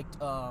really liked,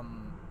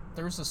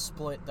 there's a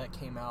split that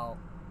came out.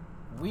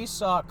 We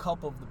saw a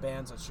couple of the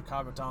bands at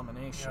Chicago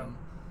Domination.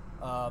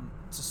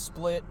 It's a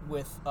split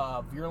with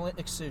Virulent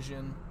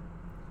Excision,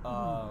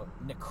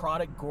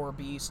 Necrotic Gore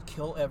Beast,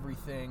 Kill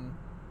Everything,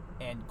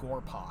 and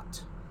Gore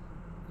Pot.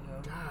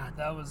 Yeah, God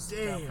that was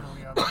damn.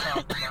 definitely on the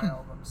top of my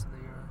albums of the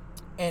year.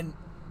 And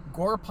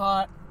Gore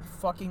Pot,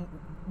 fucking,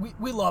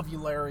 we love you,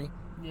 Larry.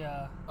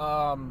 Yeah,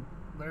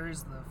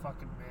 Larry's the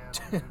fucking man,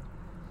 dude.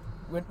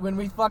 When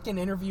we fucking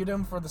interviewed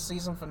him for the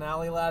season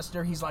finale last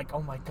year, he's like,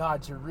 "Oh my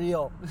God, you're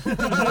real."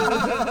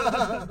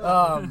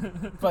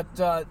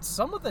 But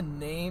some of the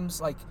names,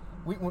 like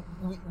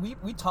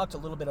we talked a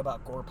little bit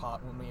about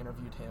Gorepot when we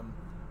interviewed him,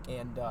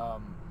 and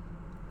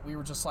we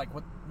were just like,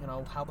 "What? You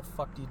know, how the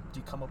fuck do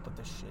you come up with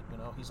this shit?" You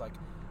know, he's like,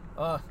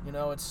 you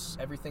know, it's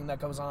everything that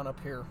goes on up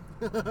here."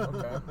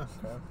 Okay,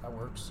 that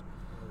works.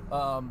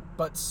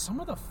 But some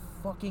of the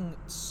fucking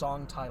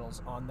song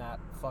titles on that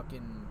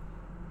fucking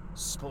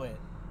split.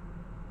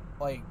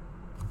 Like,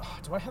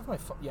 do I have my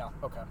yeah,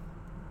 okay.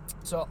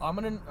 So I'm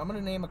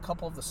gonna name a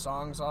couple of the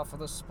songs off of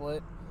the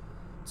split.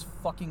 It's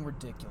fucking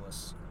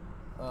ridiculous.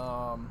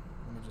 Let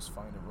me just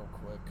find it real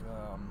quick.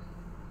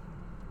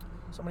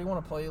 Somebody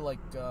want to play like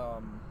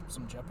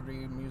some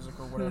Jeopardy music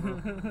or whatever?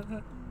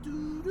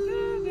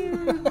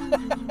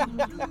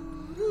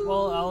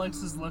 While Alex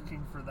is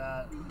looking for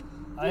that,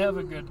 I have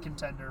a good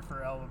contender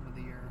for album of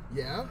the year.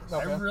 Yeah?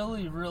 Okay. I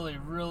really, really,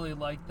 really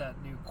like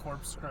that new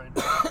Corpse Grinder.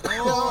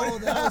 Oh,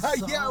 that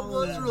was Yeah, it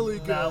was solid. really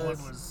good. That one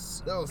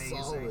was That was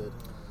amazing. solid.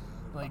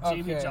 Like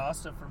Jamie Okay.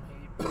 Josta from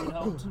Hatebreed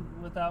helped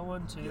with that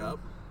one too. Yep.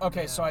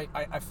 Okay, Yeah. so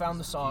I found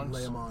the songs.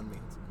 Lay 'em on me.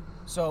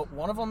 So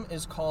one of them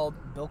is called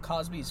Bill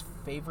Cosby's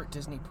favorite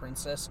Disney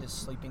princess is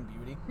Sleeping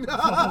Beauty.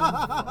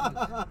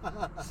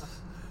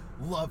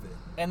 Love it.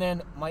 And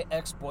then My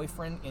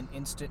Ex-Boyfriend and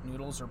Instant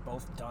Noodles are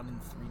both done in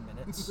 3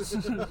 minutes.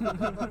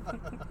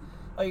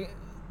 Like,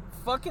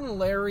 fucking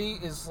Larry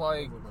is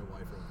like... With my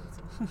wife wrote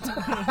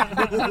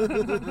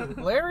that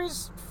song.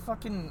 Larry's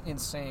fucking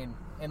insane.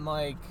 And,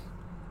 like,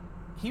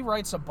 he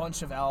writes a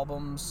bunch of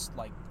albums,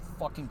 like,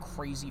 fucking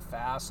crazy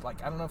fast.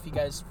 Like, I don't know if you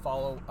guys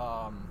follow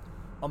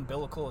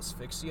Umbilical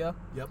Asphyxia.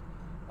 Yep.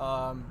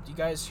 Do you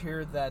guys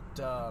hear that,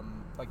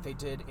 like, they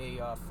did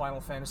a Final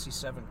Fantasy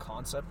VII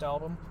concept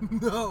album?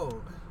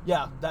 No.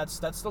 Yeah, that's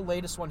the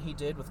latest one he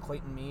did with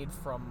Clayton Mead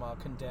from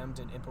Condemned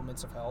and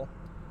Implements of Hell.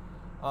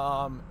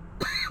 I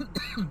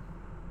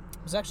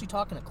was actually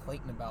talking to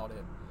Clayton about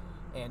it,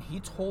 and he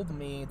told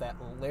me that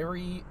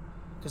Larry,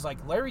 because like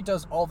Larry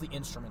does all the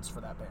instruments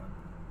for that band,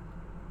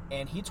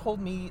 and he told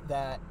me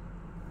that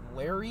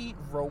Larry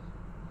wrote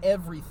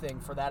everything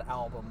for that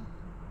album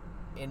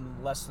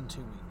in less than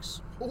 2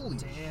 weeks. Holy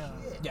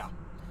Damn. shit. Yeah.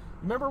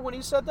 Remember when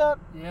he said that?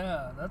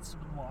 Yeah, that's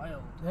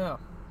wild. Yeah.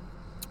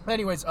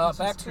 Anyways, It's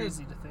back just to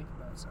crazy to think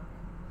about. Sorry.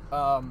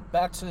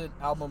 back to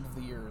album of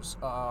the years.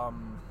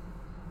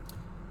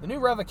 The new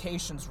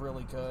Revocation's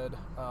really good.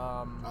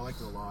 I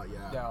liked it a lot,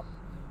 yeah. Yeah.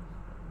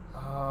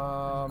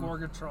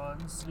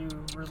 Gorgatron's new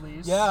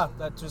release. Yeah,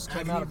 that just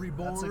came Agony out.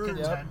 Reborn. That's a Yep,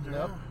 contender.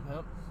 yep,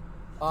 yep.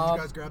 Did you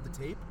guys grab the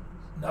tape?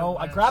 No,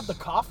 I wish. grabbed the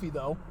coffee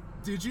though.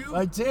 Did you?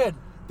 I did.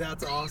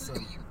 That's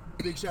awesome.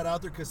 Big shout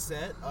out their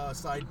cassette.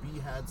 Side B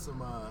had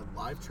some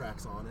live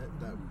tracks on it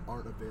that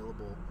aren't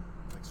available.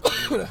 Like,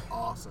 streaming.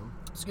 Awesome.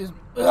 Excuse me.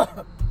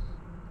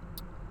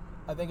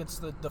 I think it's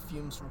the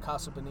fumes from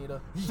Casa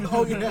Bonita.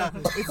 Oh yeah,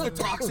 it's the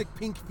toxic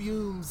pink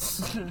fumes.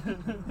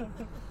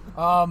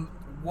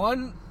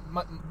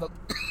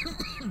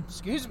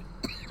 Excuse me.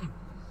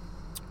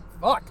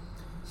 Fuck.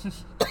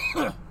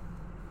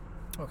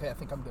 Okay, I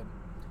think I'm good.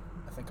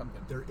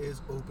 There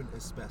is open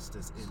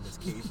asbestos in this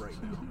cave right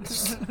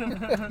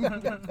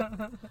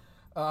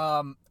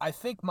now. I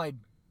think my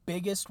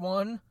biggest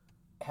one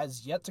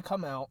has yet to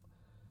come out.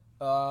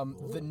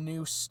 The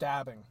new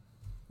Stabbing.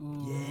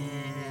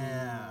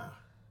 Yeah.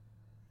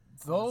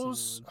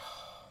 Those.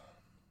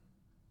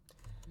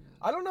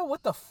 I don't know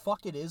what the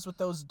fuck it is with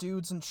those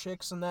dudes and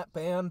chicks in that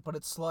band, but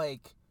it's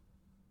like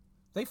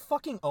they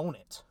fucking own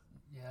it.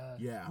 Yeah.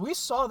 Yeah. We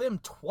saw them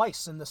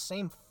twice in the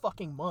same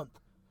fucking month,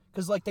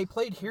 because like they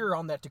played here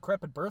on that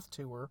Decrepit Birth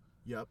tour,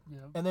 Yep.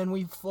 and then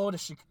we flew to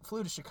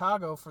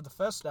Chicago for the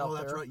fest out Oh,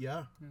 there. that's right.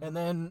 Yeah. And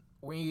then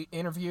we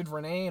interviewed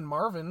Renee and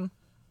Marvin,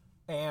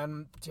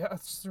 and yeah,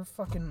 they're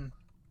fucking.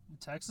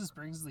 Texas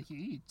brings the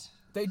heat.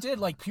 They did,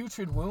 like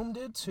Putrid Womb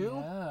did too.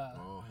 Yeah.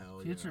 Oh hell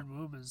yeah. Putrid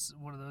Womb is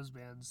one of those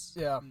bands.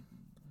 Yeah.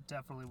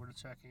 Definitely worth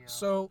checking out.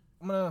 So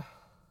I'm gonna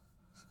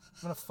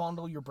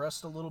fondle your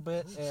breast a little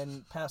bit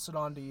and pass it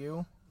on to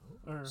you.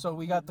 Or So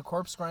we got the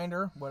Corpse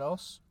Grinder. What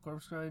else?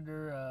 Corpse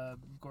Grinder,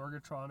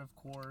 Gorgatron, of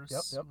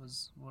course, Yep.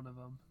 was one of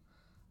them.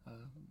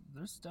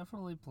 There's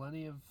definitely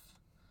plenty of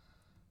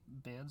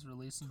bands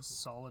releasing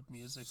solid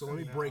music. So let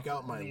me right break now.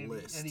 out my Any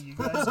list. of you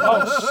guys?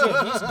 Oh shit,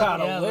 he's got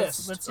yeah, a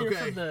list. Let's hear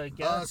from the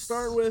guests.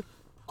 Start with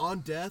On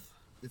Death.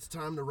 It's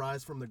Time to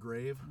Rise from the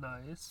Grave.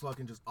 Nice.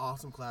 Fucking just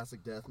awesome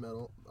classic death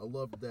metal. I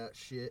love that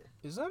shit.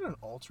 Is that an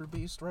Alter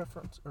Beast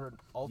reference or an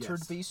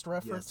Altered Yes. Beast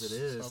reference? Yes, it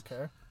is.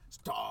 Okay. It's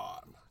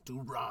time to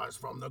rise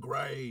from the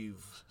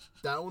grave.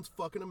 That one's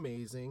fucking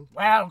amazing.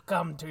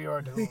 Welcome to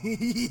your doom.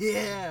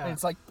 Yeah. And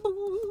it's like.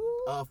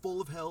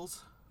 Full of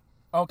Hells.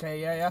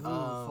 Okay, yeah. Ooh,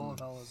 Full of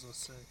Hell is a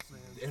sick,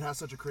 man. It has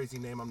such a crazy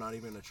name. I'm not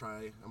even gonna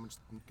try. I'm just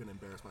gonna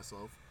embarrass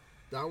myself.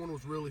 That one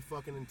was really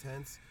fucking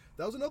intense.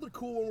 That was another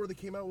cool one where they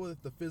came out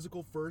with the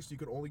physical first. You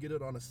could only get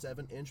it on a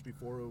 7-inch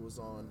before it was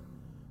on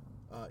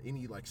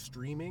any like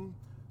streaming.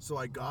 So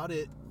I got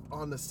it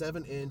on the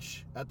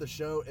 7-inch at the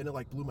show, and it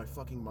like blew my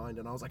fucking mind.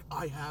 And I was like,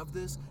 I have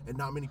this, and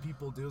not many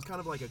people do. It's kind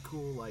of like a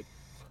cool like.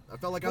 I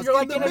felt like I was You're in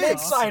like the in an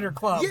mix. insider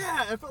club.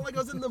 Yeah, I felt like I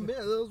was in the mix.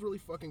 That was really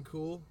fucking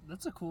cool.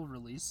 That's a cool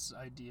release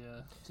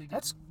idea. To get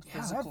That's yeah.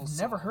 physical I've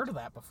never sound. heard of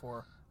that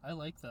before. I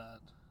like that.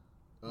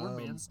 More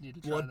bands need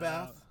to try that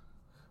Bloodbath. out.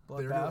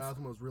 Their new Bloodbath.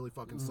 album was really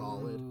fucking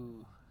solid.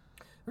 Ooh.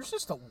 There's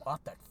just a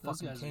lot that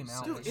Those fucking guys came are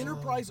out. sick. Dude,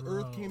 Enterprise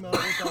Earth came out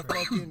with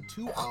fucking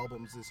 2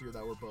 albums this year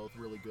that were both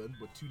really good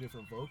with 2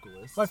 different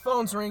vocalists. My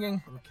phone's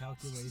ringing. We're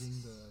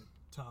calculating the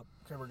top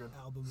Okay, we're good.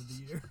 album of the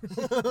year.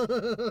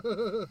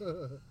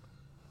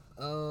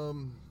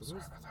 What was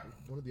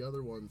one of the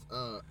other ones?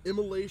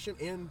 Immolation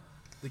and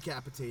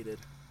Decapitated.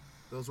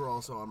 Those were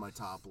also on my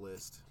top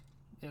list.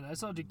 And I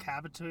saw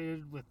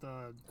Decapitated with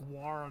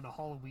Guar on a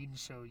Halloween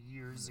show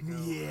years ago.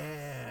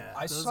 Yeah.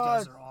 I Those saw.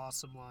 guys are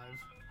awesome live.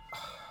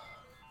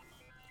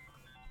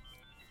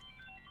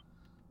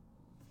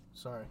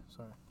 Sorry.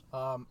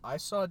 I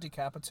saw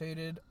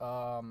Decapitated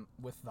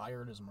with Thy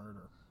Art Is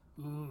Murder.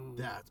 Ooh.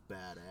 That's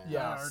badass.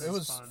 Yeah, Art it is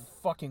was fun.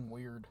 fucking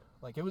weird.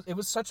 Like it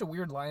was such a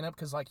weird lineup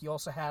because like you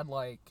also had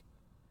like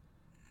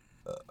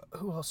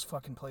Who else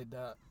fucking played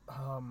that?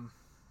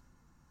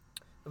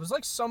 It was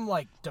like some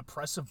like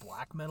depressive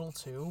black metal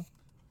too.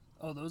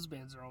 Oh, those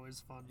bands are always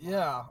fun.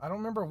 Yeah, I don't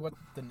remember what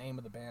the name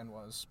of the band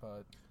was,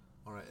 but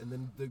All right, and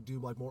then they do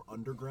like more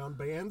underground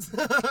bands.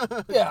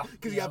 yeah,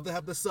 Because you have to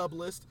have the sub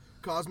list.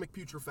 Cosmic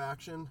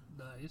Putrefaction.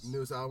 Nice.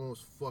 Newest album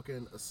was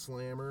fucking a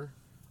slammer.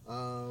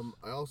 I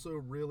also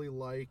really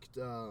liked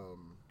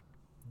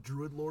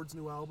Druid Lord's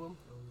new album.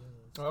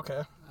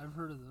 okay. I've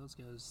heard of those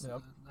guys.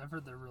 Yep. I've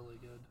heard they're really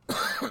good.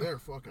 They're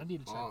fucking I need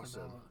to check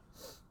awesome. them out.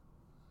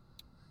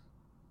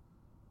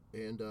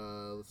 And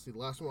let's see, the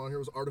last one on here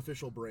was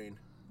Artificial Brain.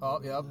 Oh,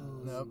 yep.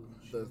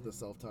 The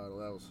self-title.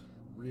 That was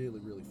really,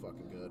 really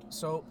fucking good.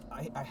 So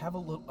I have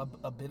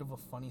a bit of a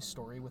funny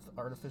story with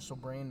Artificial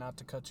Brain, not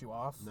to cut you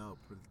off. No,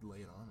 lay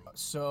it on me.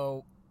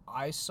 So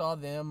I saw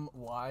them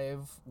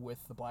live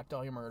with the Black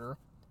Dahlia Murder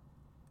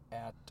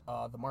at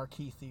the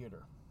Marquee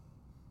Theater.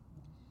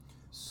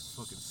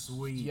 Fucking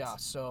sweet. Yeah,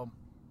 so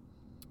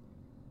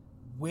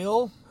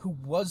Will, who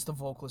was the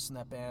vocalist in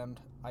that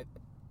band, I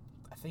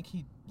think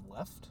he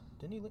left,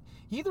 didn't he?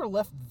 He either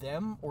left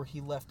them or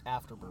he left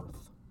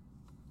Afterbirth.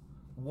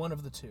 One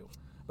of the two.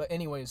 But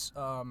anyways,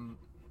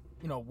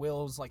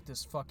 Will's like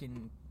this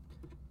fucking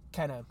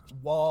kind of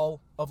wall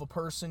of a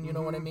person, you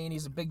know what I mean?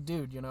 He's a big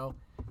dude,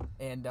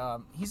 and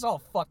he's all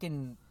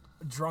fucking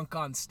drunk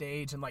on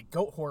stage, and like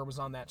Goat Whore was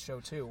on that show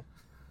too,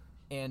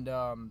 and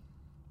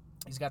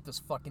he's got this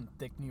fucking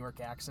thick New York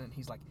accent.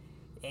 He's like,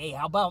 "Hey,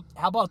 how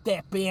about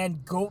that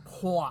band Goat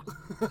Whore?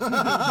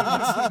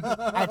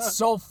 That's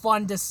so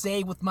fun to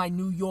say with my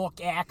New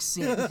York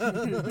accent.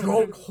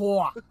 Goat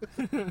Whore."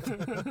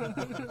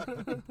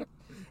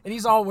 And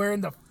he's all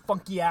wearing the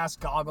funky ass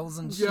goggles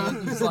and shit.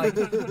 Yeah. He's like,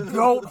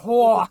 "Goat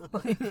Whore."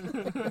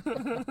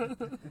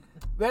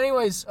 But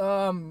anyways,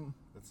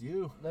 That's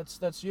you.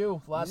 that's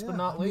you. Last but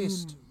not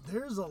least.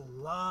 There's a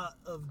lot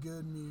of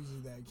good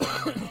music that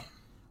came out.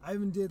 I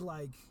even did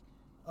like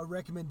a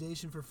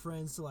recommendation for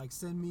friends to like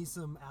send me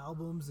some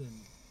albums, and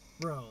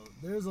bro,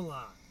 there's a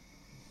lot.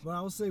 But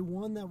I'll say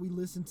one that we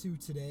listened to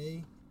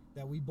today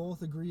that we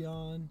both agree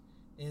on,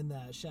 and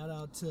that shout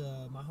out to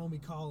my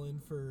homie Colin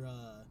for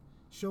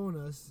showing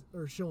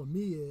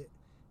me it,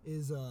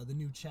 is the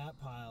new Chat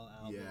Pile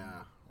album.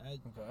 Yeah.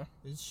 Okay.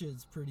 This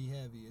shit's pretty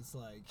heavy. It's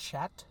like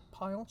Chat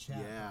Pile? Chat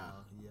Yeah.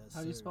 Pile. Yes.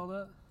 How do you sir. spell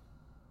that?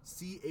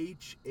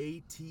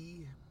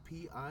 ChatPile.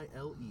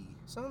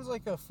 Sounds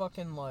like a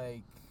fucking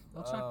like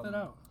I'll check that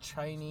out.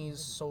 Chinese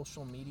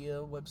social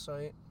media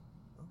website.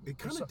 It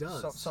kind of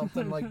does.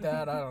 Something like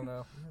that. I don't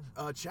know.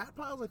 Chat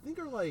piles, I think,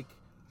 are like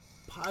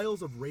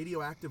piles of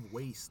radioactive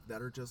waste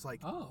that are just like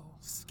Oh.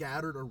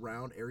 scattered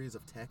around areas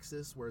of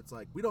Texas where it's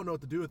like, we don't know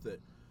what to do with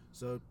it.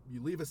 So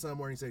you leave it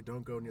somewhere and you say,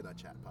 don't go near that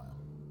chat pile.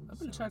 I'm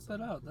gonna check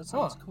that out. That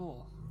sounds Huh.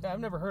 cool. Yeah, I've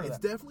never heard It's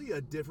of that. definitely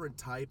a different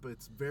type.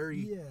 It's very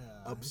Yeah,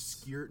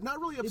 obscure. Not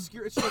really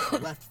obscure. It's just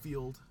left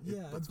field.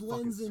 Yeah, but it it's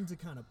blends fucking- into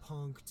kind of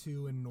punk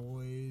too, and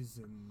noise,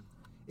 and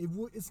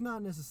it's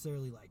not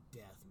necessarily like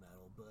death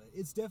metal, but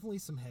it's definitely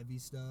some heavy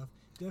stuff.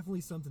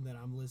 Definitely something that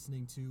I'm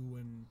listening to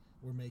when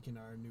we're making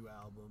our new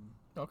album.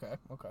 Okay.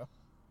 But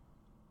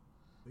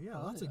yeah,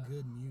 Oh, lots yeah. of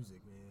good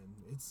music, man.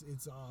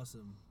 It's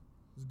awesome.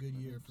 It's a good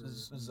year for.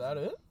 Is that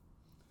it?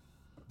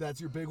 That's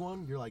your big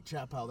one? You're like,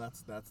 chat pile,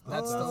 that's That's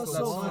Oh, the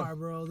so one. far,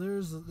 bro.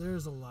 There's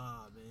a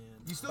lot, man.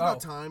 You still got Oh.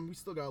 time. We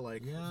still got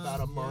like Yeah, about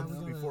a yeah, month we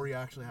gotta- before you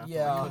actually have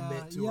Yeah. to like,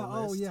 commit to a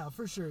Oh list. yeah,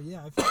 for sure.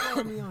 Yeah, if you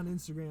follow me on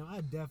Instagram,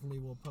 I definitely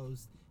will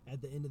post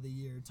at the end of the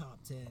year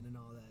top 10 and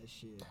all that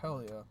shit.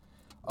 Hell yeah.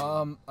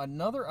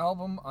 Another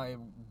album I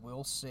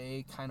will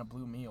say kind of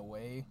blew me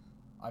away.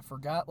 I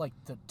forgot like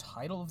the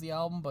title of the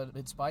album, but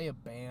it's by a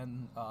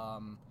band.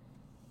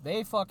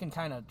 They fucking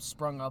kind of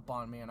sprung up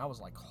on me, and I was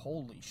like,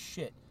 holy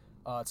shit.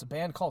 It's a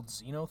band called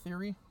Xeno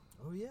Theory.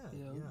 Oh yeah,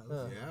 Yeah.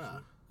 those are Yeah.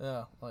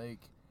 Yeah, like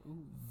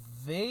Ooh.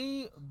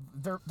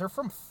 they're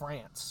from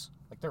France.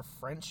 Like they're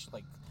French,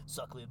 like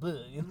suck le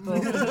bleu, you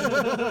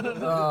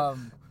know?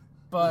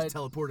 But Just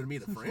teleported me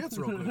to France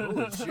real quick.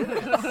 Holy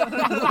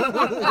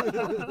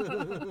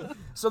shit.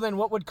 so then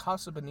what would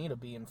Casa Bonita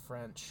be in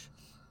French?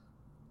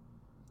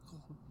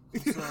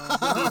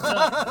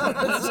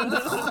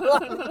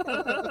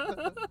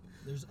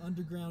 There's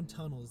underground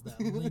tunnels that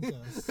link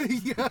us.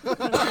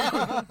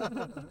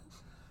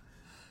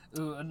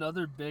 Ooh,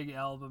 another big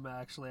album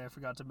actually I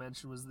forgot to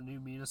mention was the new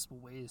Municipal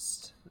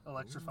Waste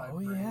Electrified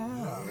Brain.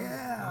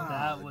 Yeah.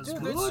 That was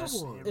Dude, one of my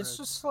it's favorites.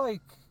 just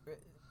like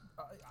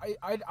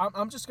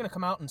I'm just gonna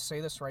come out and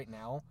say this right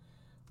now.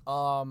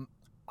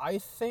 I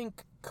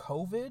think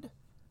COVID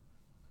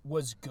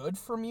was good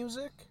for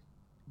music,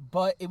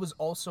 but it was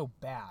also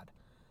bad.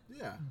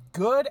 Yeah.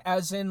 Good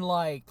as in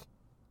like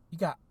you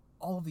got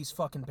all of these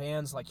fucking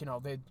bands like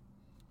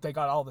they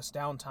got all this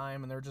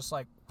downtime and they're just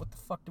like, what the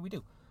fuck do we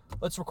do?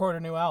 Let's record a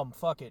new album.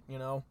 Fuck it,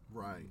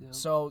 Right. Yeah.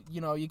 So,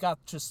 you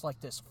got just like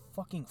this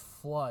fucking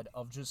flood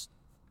of just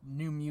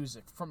new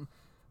music from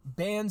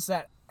bands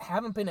that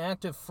haven't been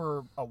active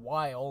for a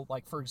while,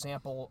 like for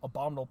example,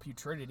 Abominable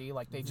Putridity,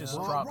 like they just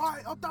dropped.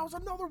 Right, oh, that was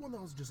another one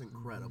that was just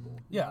incredible.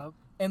 Yeah,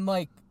 and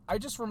like I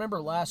just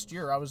remember last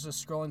year I was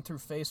just scrolling through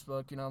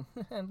Facebook, you know,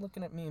 and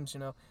looking at memes, you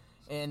know,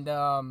 and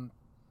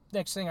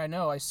next thing I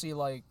know, I see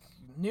like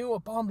new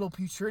Abominable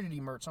Putridity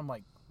merch. I'm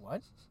like,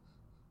 what?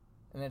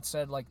 And it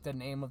said like the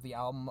name of the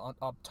album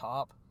up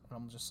top, and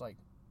I'm just like,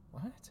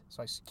 what?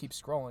 So I keep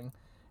scrolling,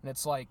 and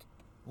it's like,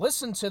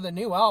 listen to the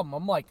new album.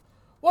 I'm like,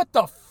 what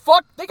the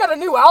fuck? They got a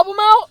new album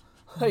out?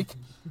 Like,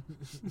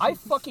 I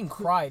fucking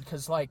cried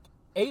because like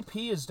AP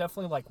is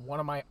definitely like one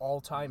of my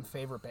all-time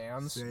favorite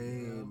bands.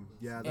 Same.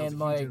 Yeah, that was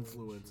And, a huge like-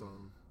 influence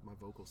on my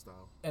vocal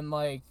style. And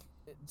like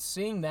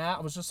seeing that,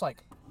 I was just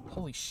like,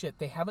 holy shit,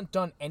 they haven't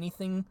done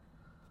anything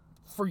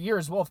for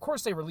years. Well, of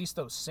course they released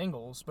those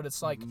singles, but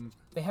it's like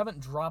they haven't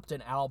dropped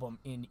an album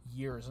in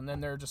years. And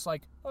then they're just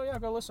like, oh yeah,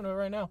 go listen to it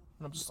right now.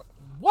 And I'm just like,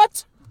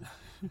 what?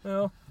 You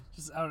know?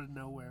 Just out of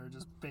nowhere,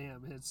 just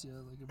bam, hits you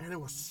like a... And it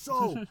was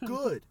so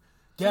good.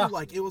 Yeah. Dude,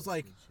 like, it was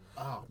like,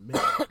 oh,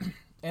 man.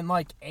 And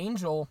like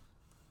Angel,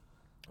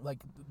 like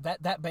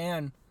that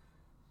band,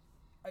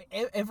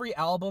 every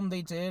album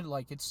they did,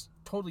 like it's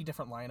totally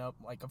different lineup.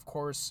 Like of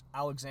course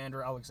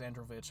Alexander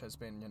Alexandrovich has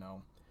been, you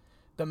know,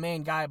 the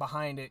main guy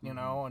behind it, you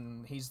know,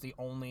 and he's the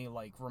only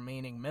like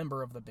remaining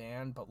member of the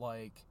band. But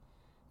like,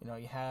 you know,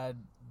 you had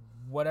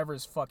whatever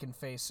his fucking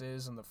face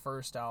is in the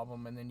first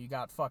album, and then you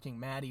got fucking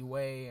Maddie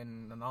Way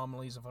and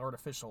Anomalies of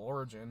Artificial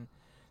Origin.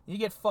 You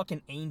get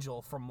fucking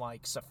Angel from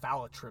like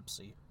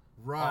Cephalotripsy.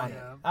 Right.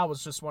 Yeah. That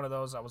was just one of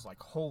those. I was like,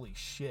 holy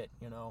shit,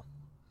 you know.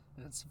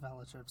 And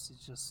cephalotrips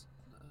is just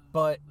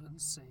But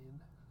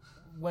insane.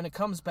 when it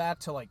comes back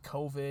to like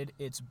COVID,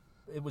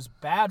 it was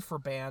bad for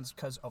bands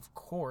because of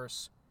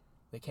course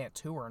they can't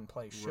tour and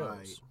play shows.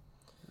 Right.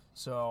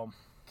 So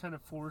Kind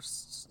of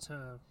force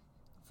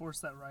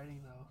that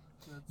writing though.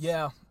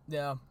 yeah.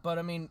 But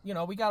I mean, you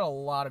know, we got a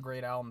lot of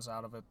great albums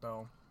out of it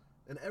though.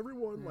 And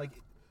everyone, like,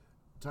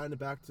 tying it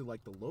back to,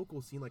 like, the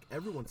local scene, like,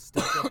 everyone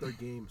stepped up their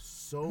game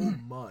so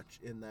much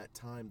in that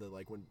time that,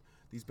 like, when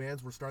these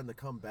bands were starting to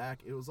come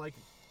back, it was like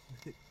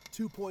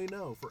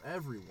 2.0 for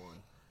everyone.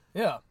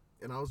 Yeah.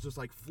 And I was just,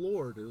 like,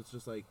 floored. It was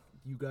just like,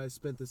 you guys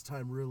spent this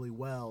time really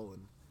well,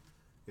 and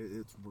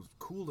it was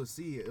cool to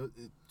see. It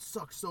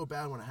sucked so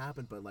bad when it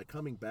happened, but, like,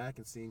 coming back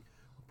and seeing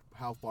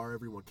how far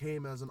everyone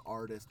came as an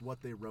artist,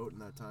 what they wrote in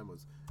that time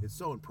it's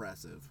so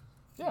impressive.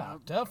 Yeah,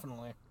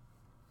 definitely.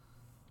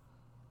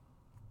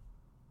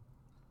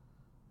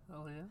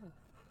 Oh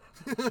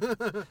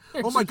yeah.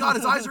 Oh my god,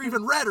 his eyes are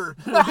even redder!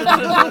 They're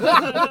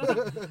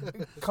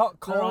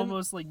Colin,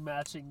 almost like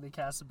matching the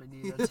Casa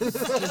Bonita.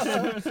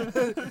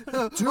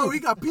 Dude, he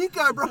got pink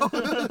eye, bro!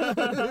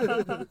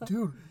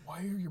 dude, why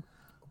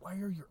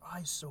are your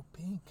eyes so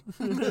pink?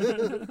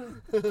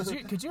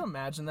 Could you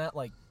imagine that?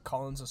 Like,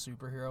 Colin's a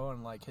superhero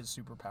and like his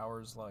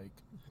superpowers, like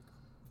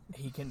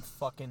he can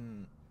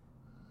fucking,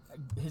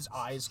 his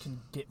eyes can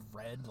get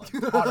red,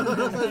 like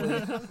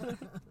automatically.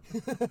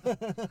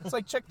 It's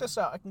like, check this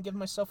out. I can give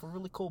myself a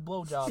really cool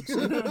blowjob. See?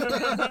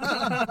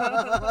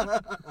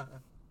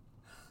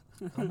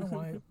 I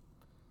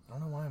don't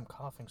know why I'm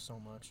coughing so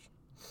much.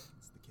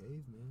 It's the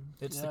cave, man.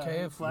 It's the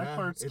cave.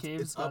 Blackheart's it's-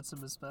 cave's it's got up- some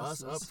Us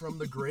asbestos. up from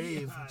the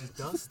grave, just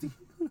dusty.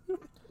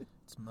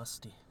 It's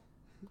musty.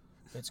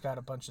 It's got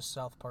a bunch of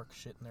South Park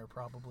shit in there,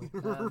 probably.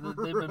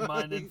 They've been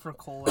mining for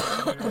coal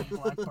out here in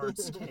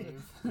Blackheart's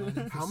cave.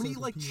 How many,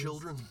 like,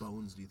 children's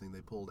bones do you think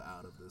they pulled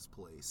out of this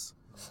place?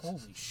 Holy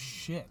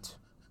shit.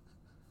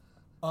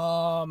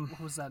 What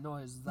was that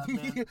noise?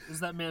 Is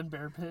that man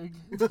Bear Pig?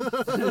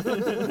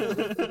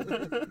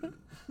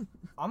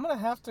 I'm gonna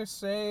have to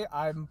say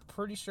I'm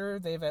pretty sure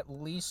they've at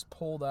least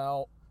pulled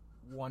out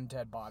one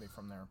dead body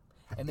from there.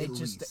 And they At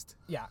just least.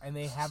 yeah, and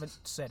they haven't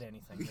said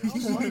anything.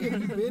 How long have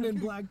you been in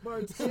Black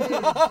Bart's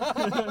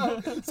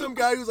cave? Some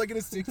guy who's, like, in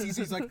his 60s,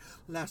 he's like,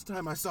 last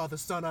time I saw the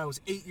sun, I was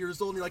 8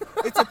 years old. And you're like,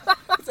 it's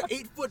an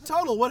 8-foot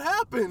tunnel. What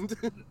happened?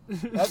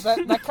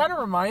 that kind of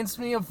reminds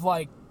me of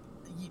like,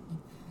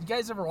 you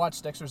guys ever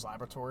watch Dexter's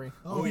Laboratory?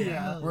 Oh,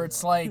 yeah. Where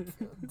it's like,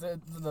 the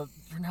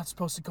you're not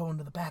supposed to go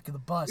into the back of the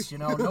bus, you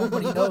know?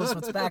 Nobody knows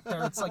what's back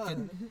there. It's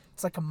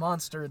like a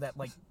monster that,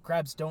 like,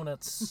 grabs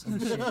donuts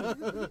and shit.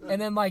 And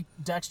then, like,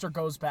 Dexter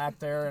goes back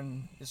there,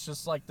 and it's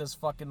just, like, this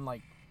fucking,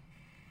 like,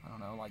 I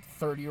don't know, like,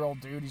 30-year-old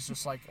dude. He's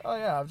just like, oh,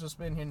 yeah, I've just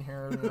been in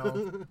here, you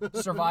know,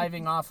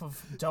 surviving off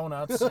of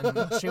donuts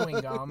and chewing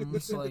gum.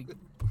 It's like,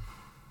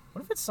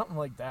 what if it's something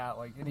like that?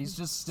 Like, and he's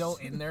just still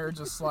in there,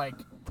 just, like...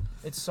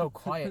 It's so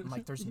quiet, and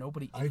like there's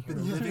nobody in I've here.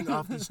 been living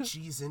off these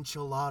cheese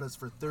enchiladas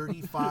for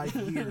 35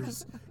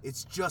 years.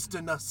 It's just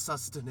enough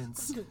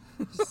sustenance.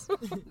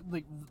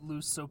 Like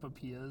loose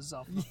sopapillas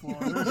off the floor.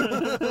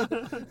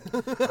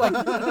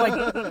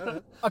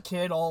 like a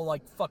kid all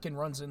like fucking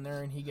runs in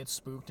there and he gets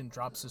spooked and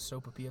drops his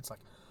sopapilla. It's like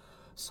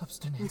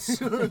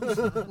substance.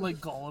 Like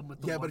Gollum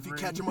with the Yeah, one but if you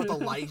ring. catch him with a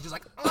light, he's just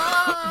like,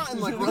 ah! And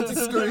like runs and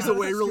scurries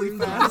away really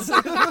fast.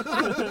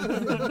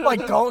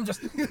 Like Gollum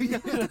just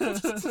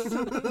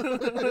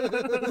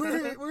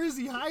Where is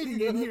he hiding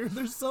closing in here.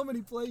 There's so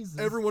many places.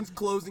 Everyone's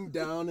closing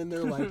down, and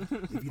they're like,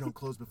 if you don't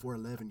close before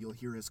 11, you'll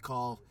hear his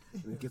call.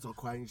 And it gets all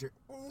quiet, and you hear,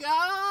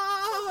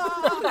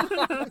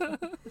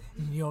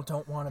 You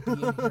don't want to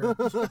be in here.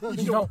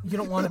 You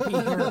don't want to be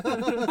here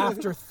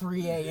after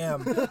 3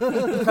 a.m.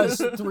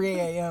 because 3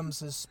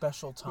 a.m.'s is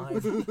special time.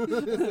 At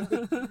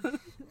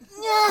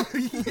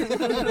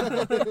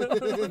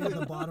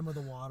the bottom of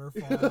the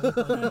waterfall, like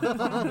a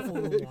pond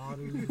full of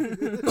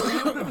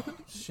water.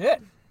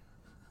 Shit.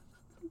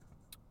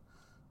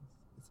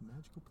 It's a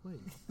magical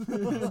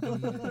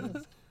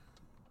place.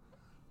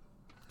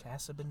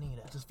 Casa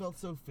Bonita. It just felt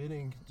so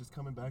fitting, just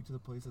coming back to the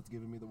place that's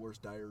given me the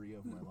worst diarrhea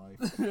of my life.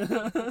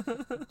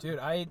 Dude,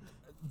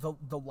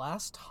 the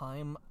last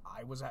time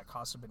I was at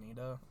Casa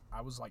Bonita, I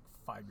was like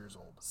 5 years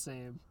old.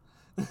 Same.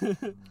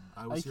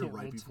 I was here can't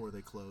right wait. before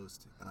they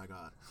closed, and I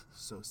got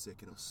so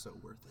sick, and it was so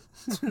worth it.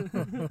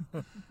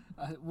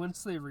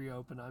 Once they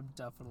reopen, I'm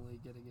definitely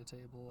getting a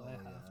table. I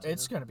have to.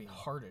 It's gonna be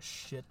hard as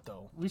shit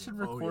though. We should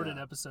record an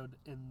yeah. episode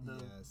in the,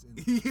 Yes. in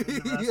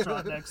the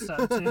restaurant next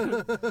time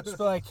too. Just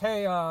be like,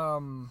 hey,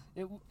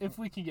 If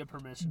we can get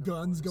permission. of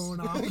Guns course.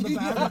 going off in the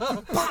back.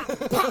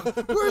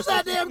 Where's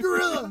that damn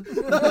gorilla?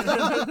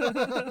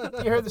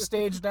 you hear the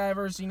stage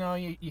divers, you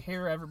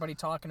hear everybody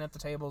talking at the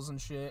tables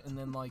and shit, and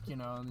then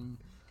and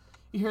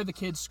you hear the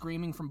kids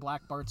screaming from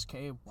Black Bart's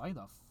cave. Why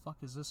the fuck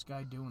is this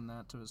guy doing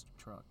that to his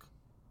truck?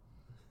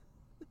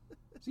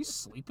 Is he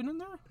sleeping in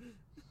there?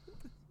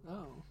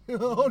 Oh.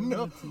 Oh,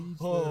 no.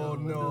 Oh,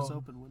 Windows no.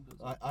 open. Windows.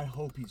 I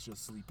hope he's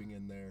just sleeping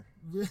in there.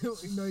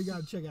 No, you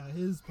gotta check out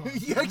his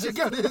podcast. Yeah, check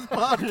out his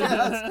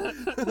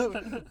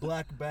podcast.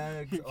 Black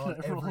bags on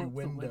Gotta roll every up the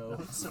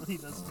window. so he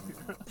doesn't hear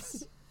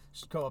us.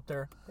 Just go up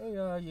there. Hey,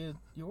 you're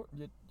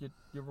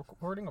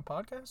recording a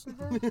podcast in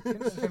here?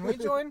 Can we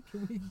join?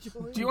 Can we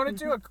join? Do you want to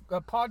do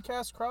a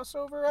podcast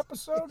crossover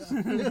episode?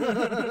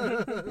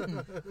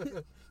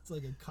 It's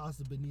like a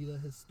Casa Bonita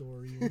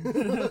historian.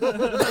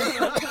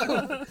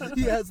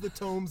 He has the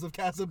tomes of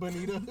Casa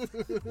Bonita.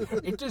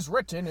 It is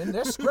written in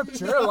this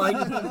scripture, like.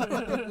 I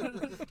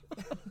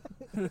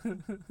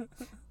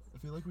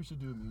feel like we should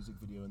do a music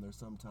video in there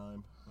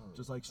sometime.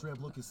 Just like straight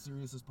up look as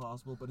serious as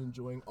possible, but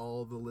enjoying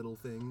all the little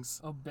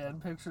things. Oh,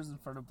 band pictures in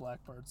front of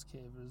Black Bart's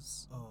cave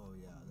is. Oh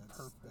yeah,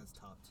 that's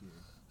top tier.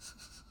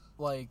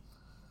 Like,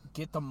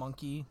 get the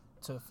monkey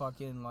to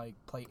fucking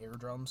play air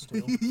drums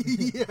too.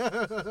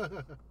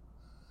 Yeah.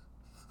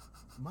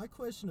 My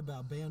question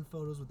about band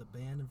photos with a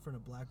band in front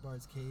of Black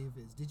Bart's cave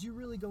is: did you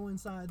really go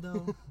inside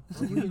though?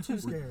 Or were you too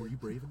scared? Were you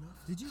brave enough?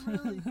 Did you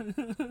really?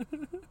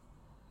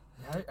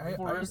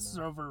 Forests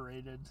are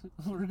overrated.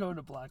 We're going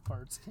to Black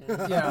Bart's cave.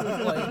 Yeah,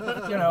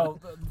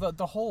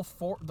 the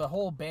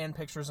whole band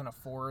pictures in a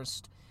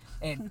forest,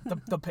 and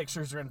the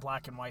pictures are in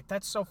black and white.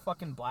 That's so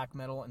fucking black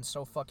metal and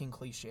so fucking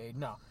cliched.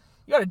 No,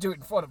 you got to do it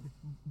in front of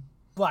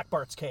Black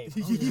Bart's cave.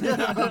 Yeah.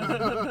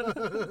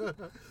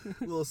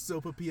 Little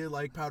sopapilla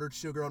like powdered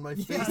sugar on my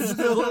face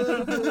still.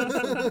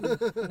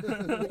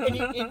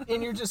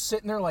 and you're just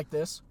sitting there like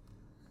this.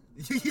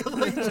 You're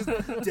like just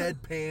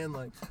deadpan,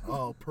 like,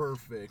 oh,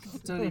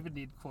 perfect. Don't even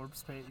need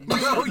corpse paint. You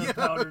No, just yeah.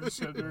 powdered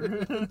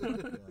sugar.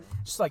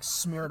 Just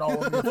smeared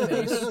all over your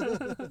face.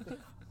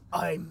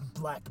 I'm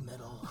black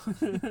metal.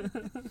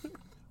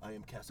 I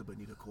am Casa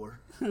Bonita Core.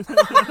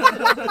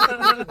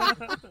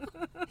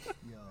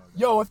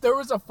 Yo, if there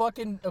was a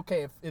fucking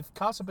if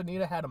Casa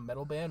Bonita had a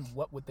metal band,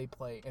 what would they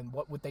play and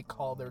what would they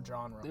call their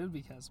genre? They would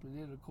be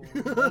Casmanita cool.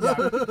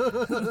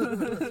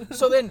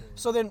 So then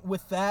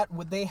with that,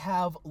 would they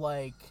have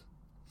a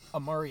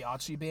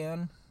mariachi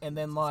band and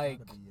then Gotta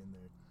be in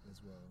there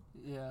as well.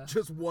 Yeah.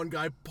 Just one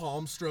guy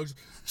palm strokes.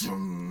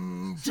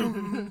 and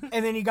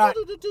then you got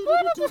Into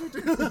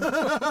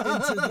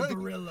the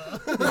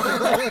gorilla.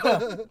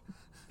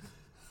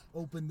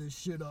 Open this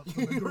shit up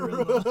for the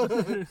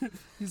gorilla.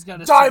 He's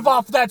got a dive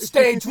off that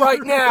stage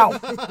right now.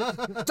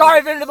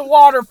 Dive into the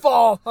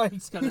waterfall.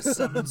 He's got a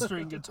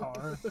 7-string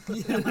guitar.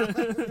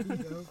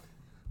 Casa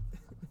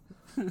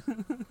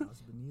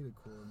Bonita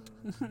core,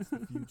 man. It's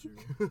the future.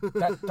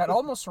 That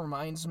almost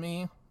reminds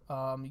me.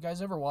 You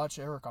guys ever watch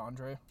Eric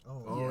Andre?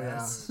 Oh,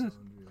 Yes. yeah.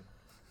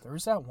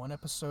 There's that one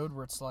episode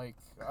where it's like,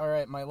 all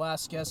right, my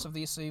last guest of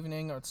this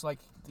evening, or it's like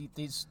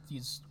these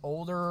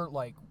older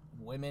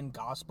women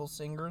gospel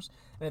singers,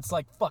 and it's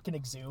fucking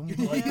Exhumed.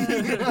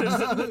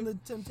 The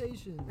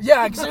Temptations.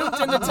 Yeah, Exhumed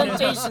and the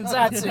Temptations.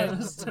 That's it.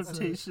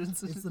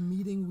 Temptations. It's the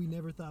meeting we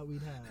never thought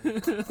we'd have.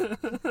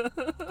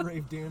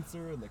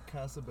 Gravedancer and the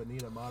Casa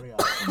Bonita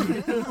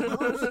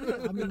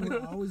Mariachi. I mean,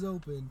 we're always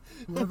open.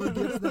 Whoever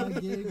gets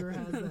that gig or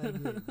has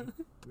that gig,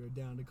 we're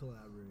down to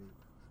collaborate.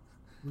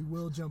 We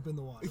will jump in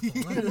the water.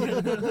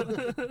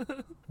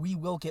 We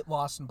will get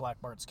lost in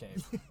Black Bart's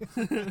cave. Oh,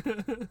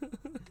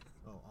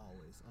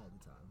 always, all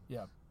the time.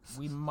 Yeah,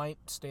 we might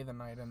stay the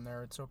night in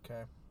there. It's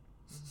okay.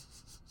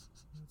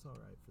 That's all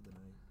right for the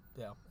night.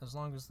 Yeah, as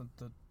long as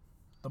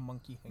the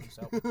monkey hangs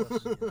out with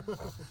us.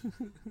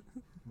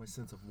 My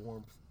sense of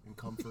warmth and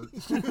comfort.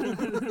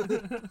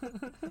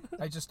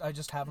 I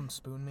just have him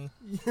spoon me.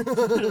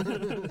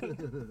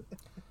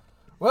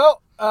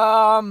 Well,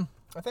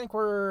 I think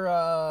we're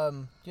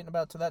getting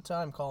about to that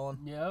time, Colin.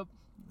 Yep.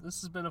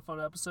 This has been a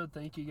fun episode.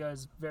 Thank you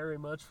guys very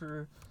much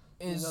for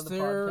being Is on the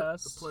there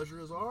podcast. The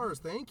pleasure is ours.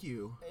 Thank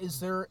you. is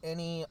there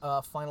any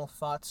final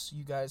thoughts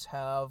you guys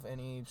have?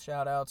 Any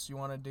shout outs you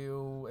want to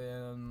do?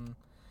 And you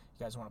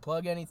guys want to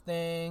plug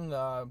anything?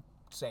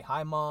 Say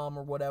hi, Mom,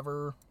 or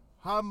whatever.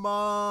 Hi, What's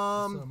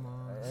Mom. up,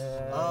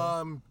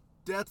 Mom?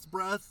 Death's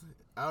Breath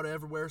out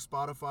everywhere.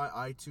 Spotify,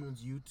 iTunes,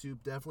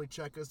 YouTube. Definitely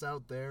check us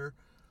out there.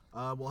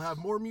 We'll have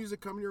more music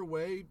coming your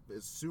way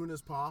as soon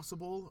as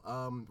possible.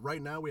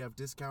 Right now we have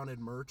discounted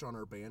merch on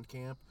our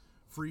Bandcamp.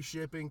 Free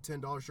shipping,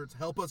 $10 shirts.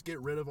 Help us get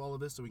rid of all of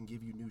this so we can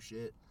give you new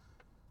shit.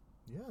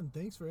 Yeah, and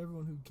thanks for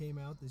everyone who came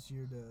out this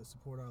year to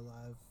support our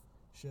live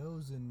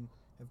shows and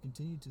have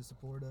continued to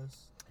support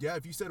us. Yeah,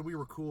 if you said we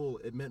were cool,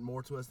 it meant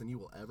more to us than you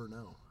will ever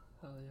know.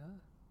 Hell yeah.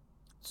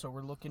 So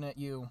we're looking at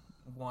you,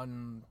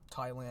 one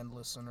Thailand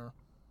listener.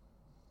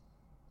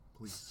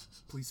 Please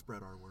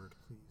spread our word.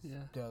 Please.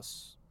 Yeah.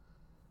 Yes.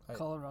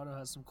 Colorado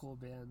has some cool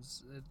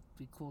bands. It'd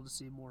be cool to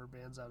see more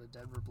bands out of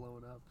Denver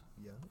blowing up.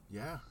 Yeah.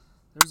 Yeah.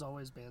 There's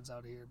always bands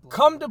out here. Blowing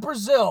Come up. to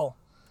Brazil.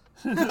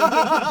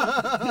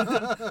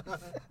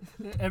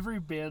 Every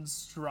band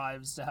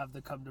strives to have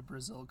the "Come to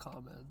Brazil"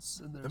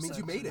 comments in their That means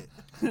you made it.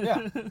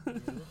 Yeah.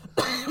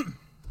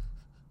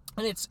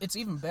 And it's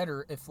even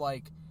better if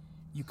like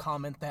you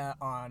comment that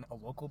on a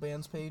local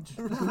band's page.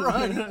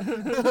 Right.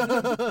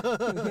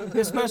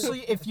 Especially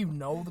if you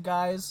know the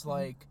guys.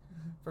 Like,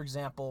 for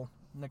example,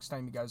 next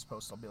time you guys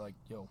post, I'll be like,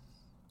 yo,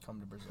 come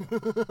to Brazil.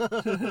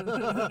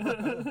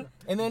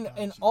 And then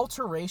an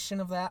alteration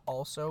of that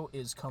also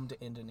is come to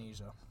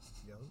Indonesia.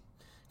 Yep.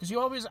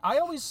 Because I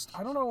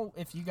don't know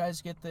if you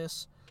guys get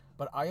this,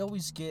 but I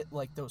always get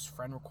like those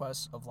friend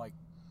requests of like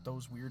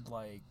those weird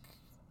like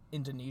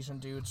Indonesian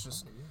dudes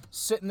just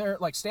sitting there,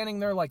 like standing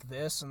there like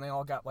this, and they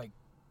all got like,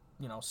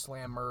 you know,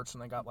 slam merch,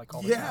 and they got like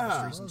all the Yeah.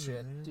 tapestries and Love shit.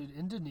 it, man. Dude,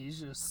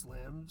 Indonesia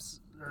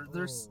slams, or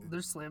their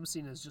slam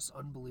scene is just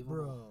unbelievable.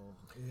 Bro,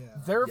 yeah.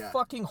 Their Yeah.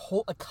 fucking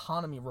whole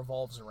economy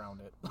revolves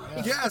around it.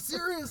 Yeah,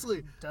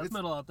 seriously. Death It's-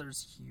 metal out there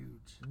is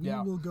huge. We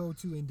Yeah. will go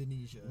to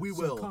Indonesia. We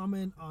So will.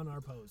 comment on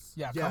our posts.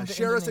 Yeah, Yeah, come to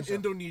share us in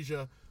Indonesia.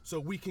 Indonesia so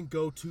we can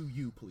go to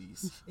you,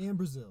 please. And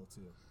Brazil,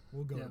 too.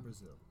 We'll go Yeah. to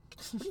Brazil.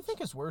 What do you think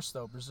is worse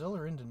though, Brazil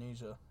or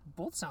Indonesia?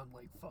 Both sound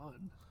like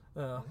fun.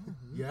 Yeah.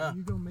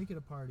 You're going to make it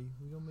a party.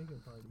 We're going to make it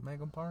a party.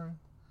 Megan Party.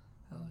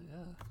 Hell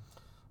yeah.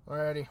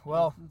 Alrighty.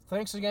 Well,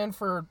 thanks again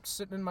for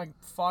sitting in my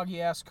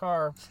foggy ass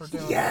car for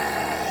doing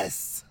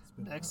Yes! It's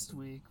been Next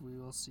week we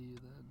will see you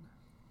then.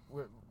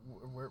 Where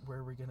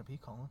are we gonna be,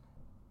 Colin?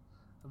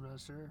 I'm not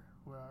sure.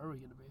 Where are we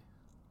gonna be?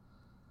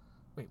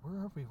 Wait, where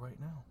are we right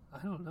now? I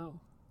don't know.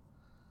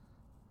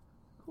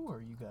 Who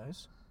are you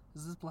guys?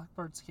 Is this Black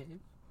Bart's cave?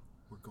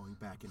 We're going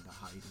back into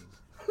hiding.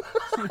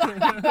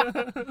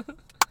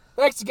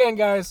 Thanks again,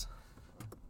 guys.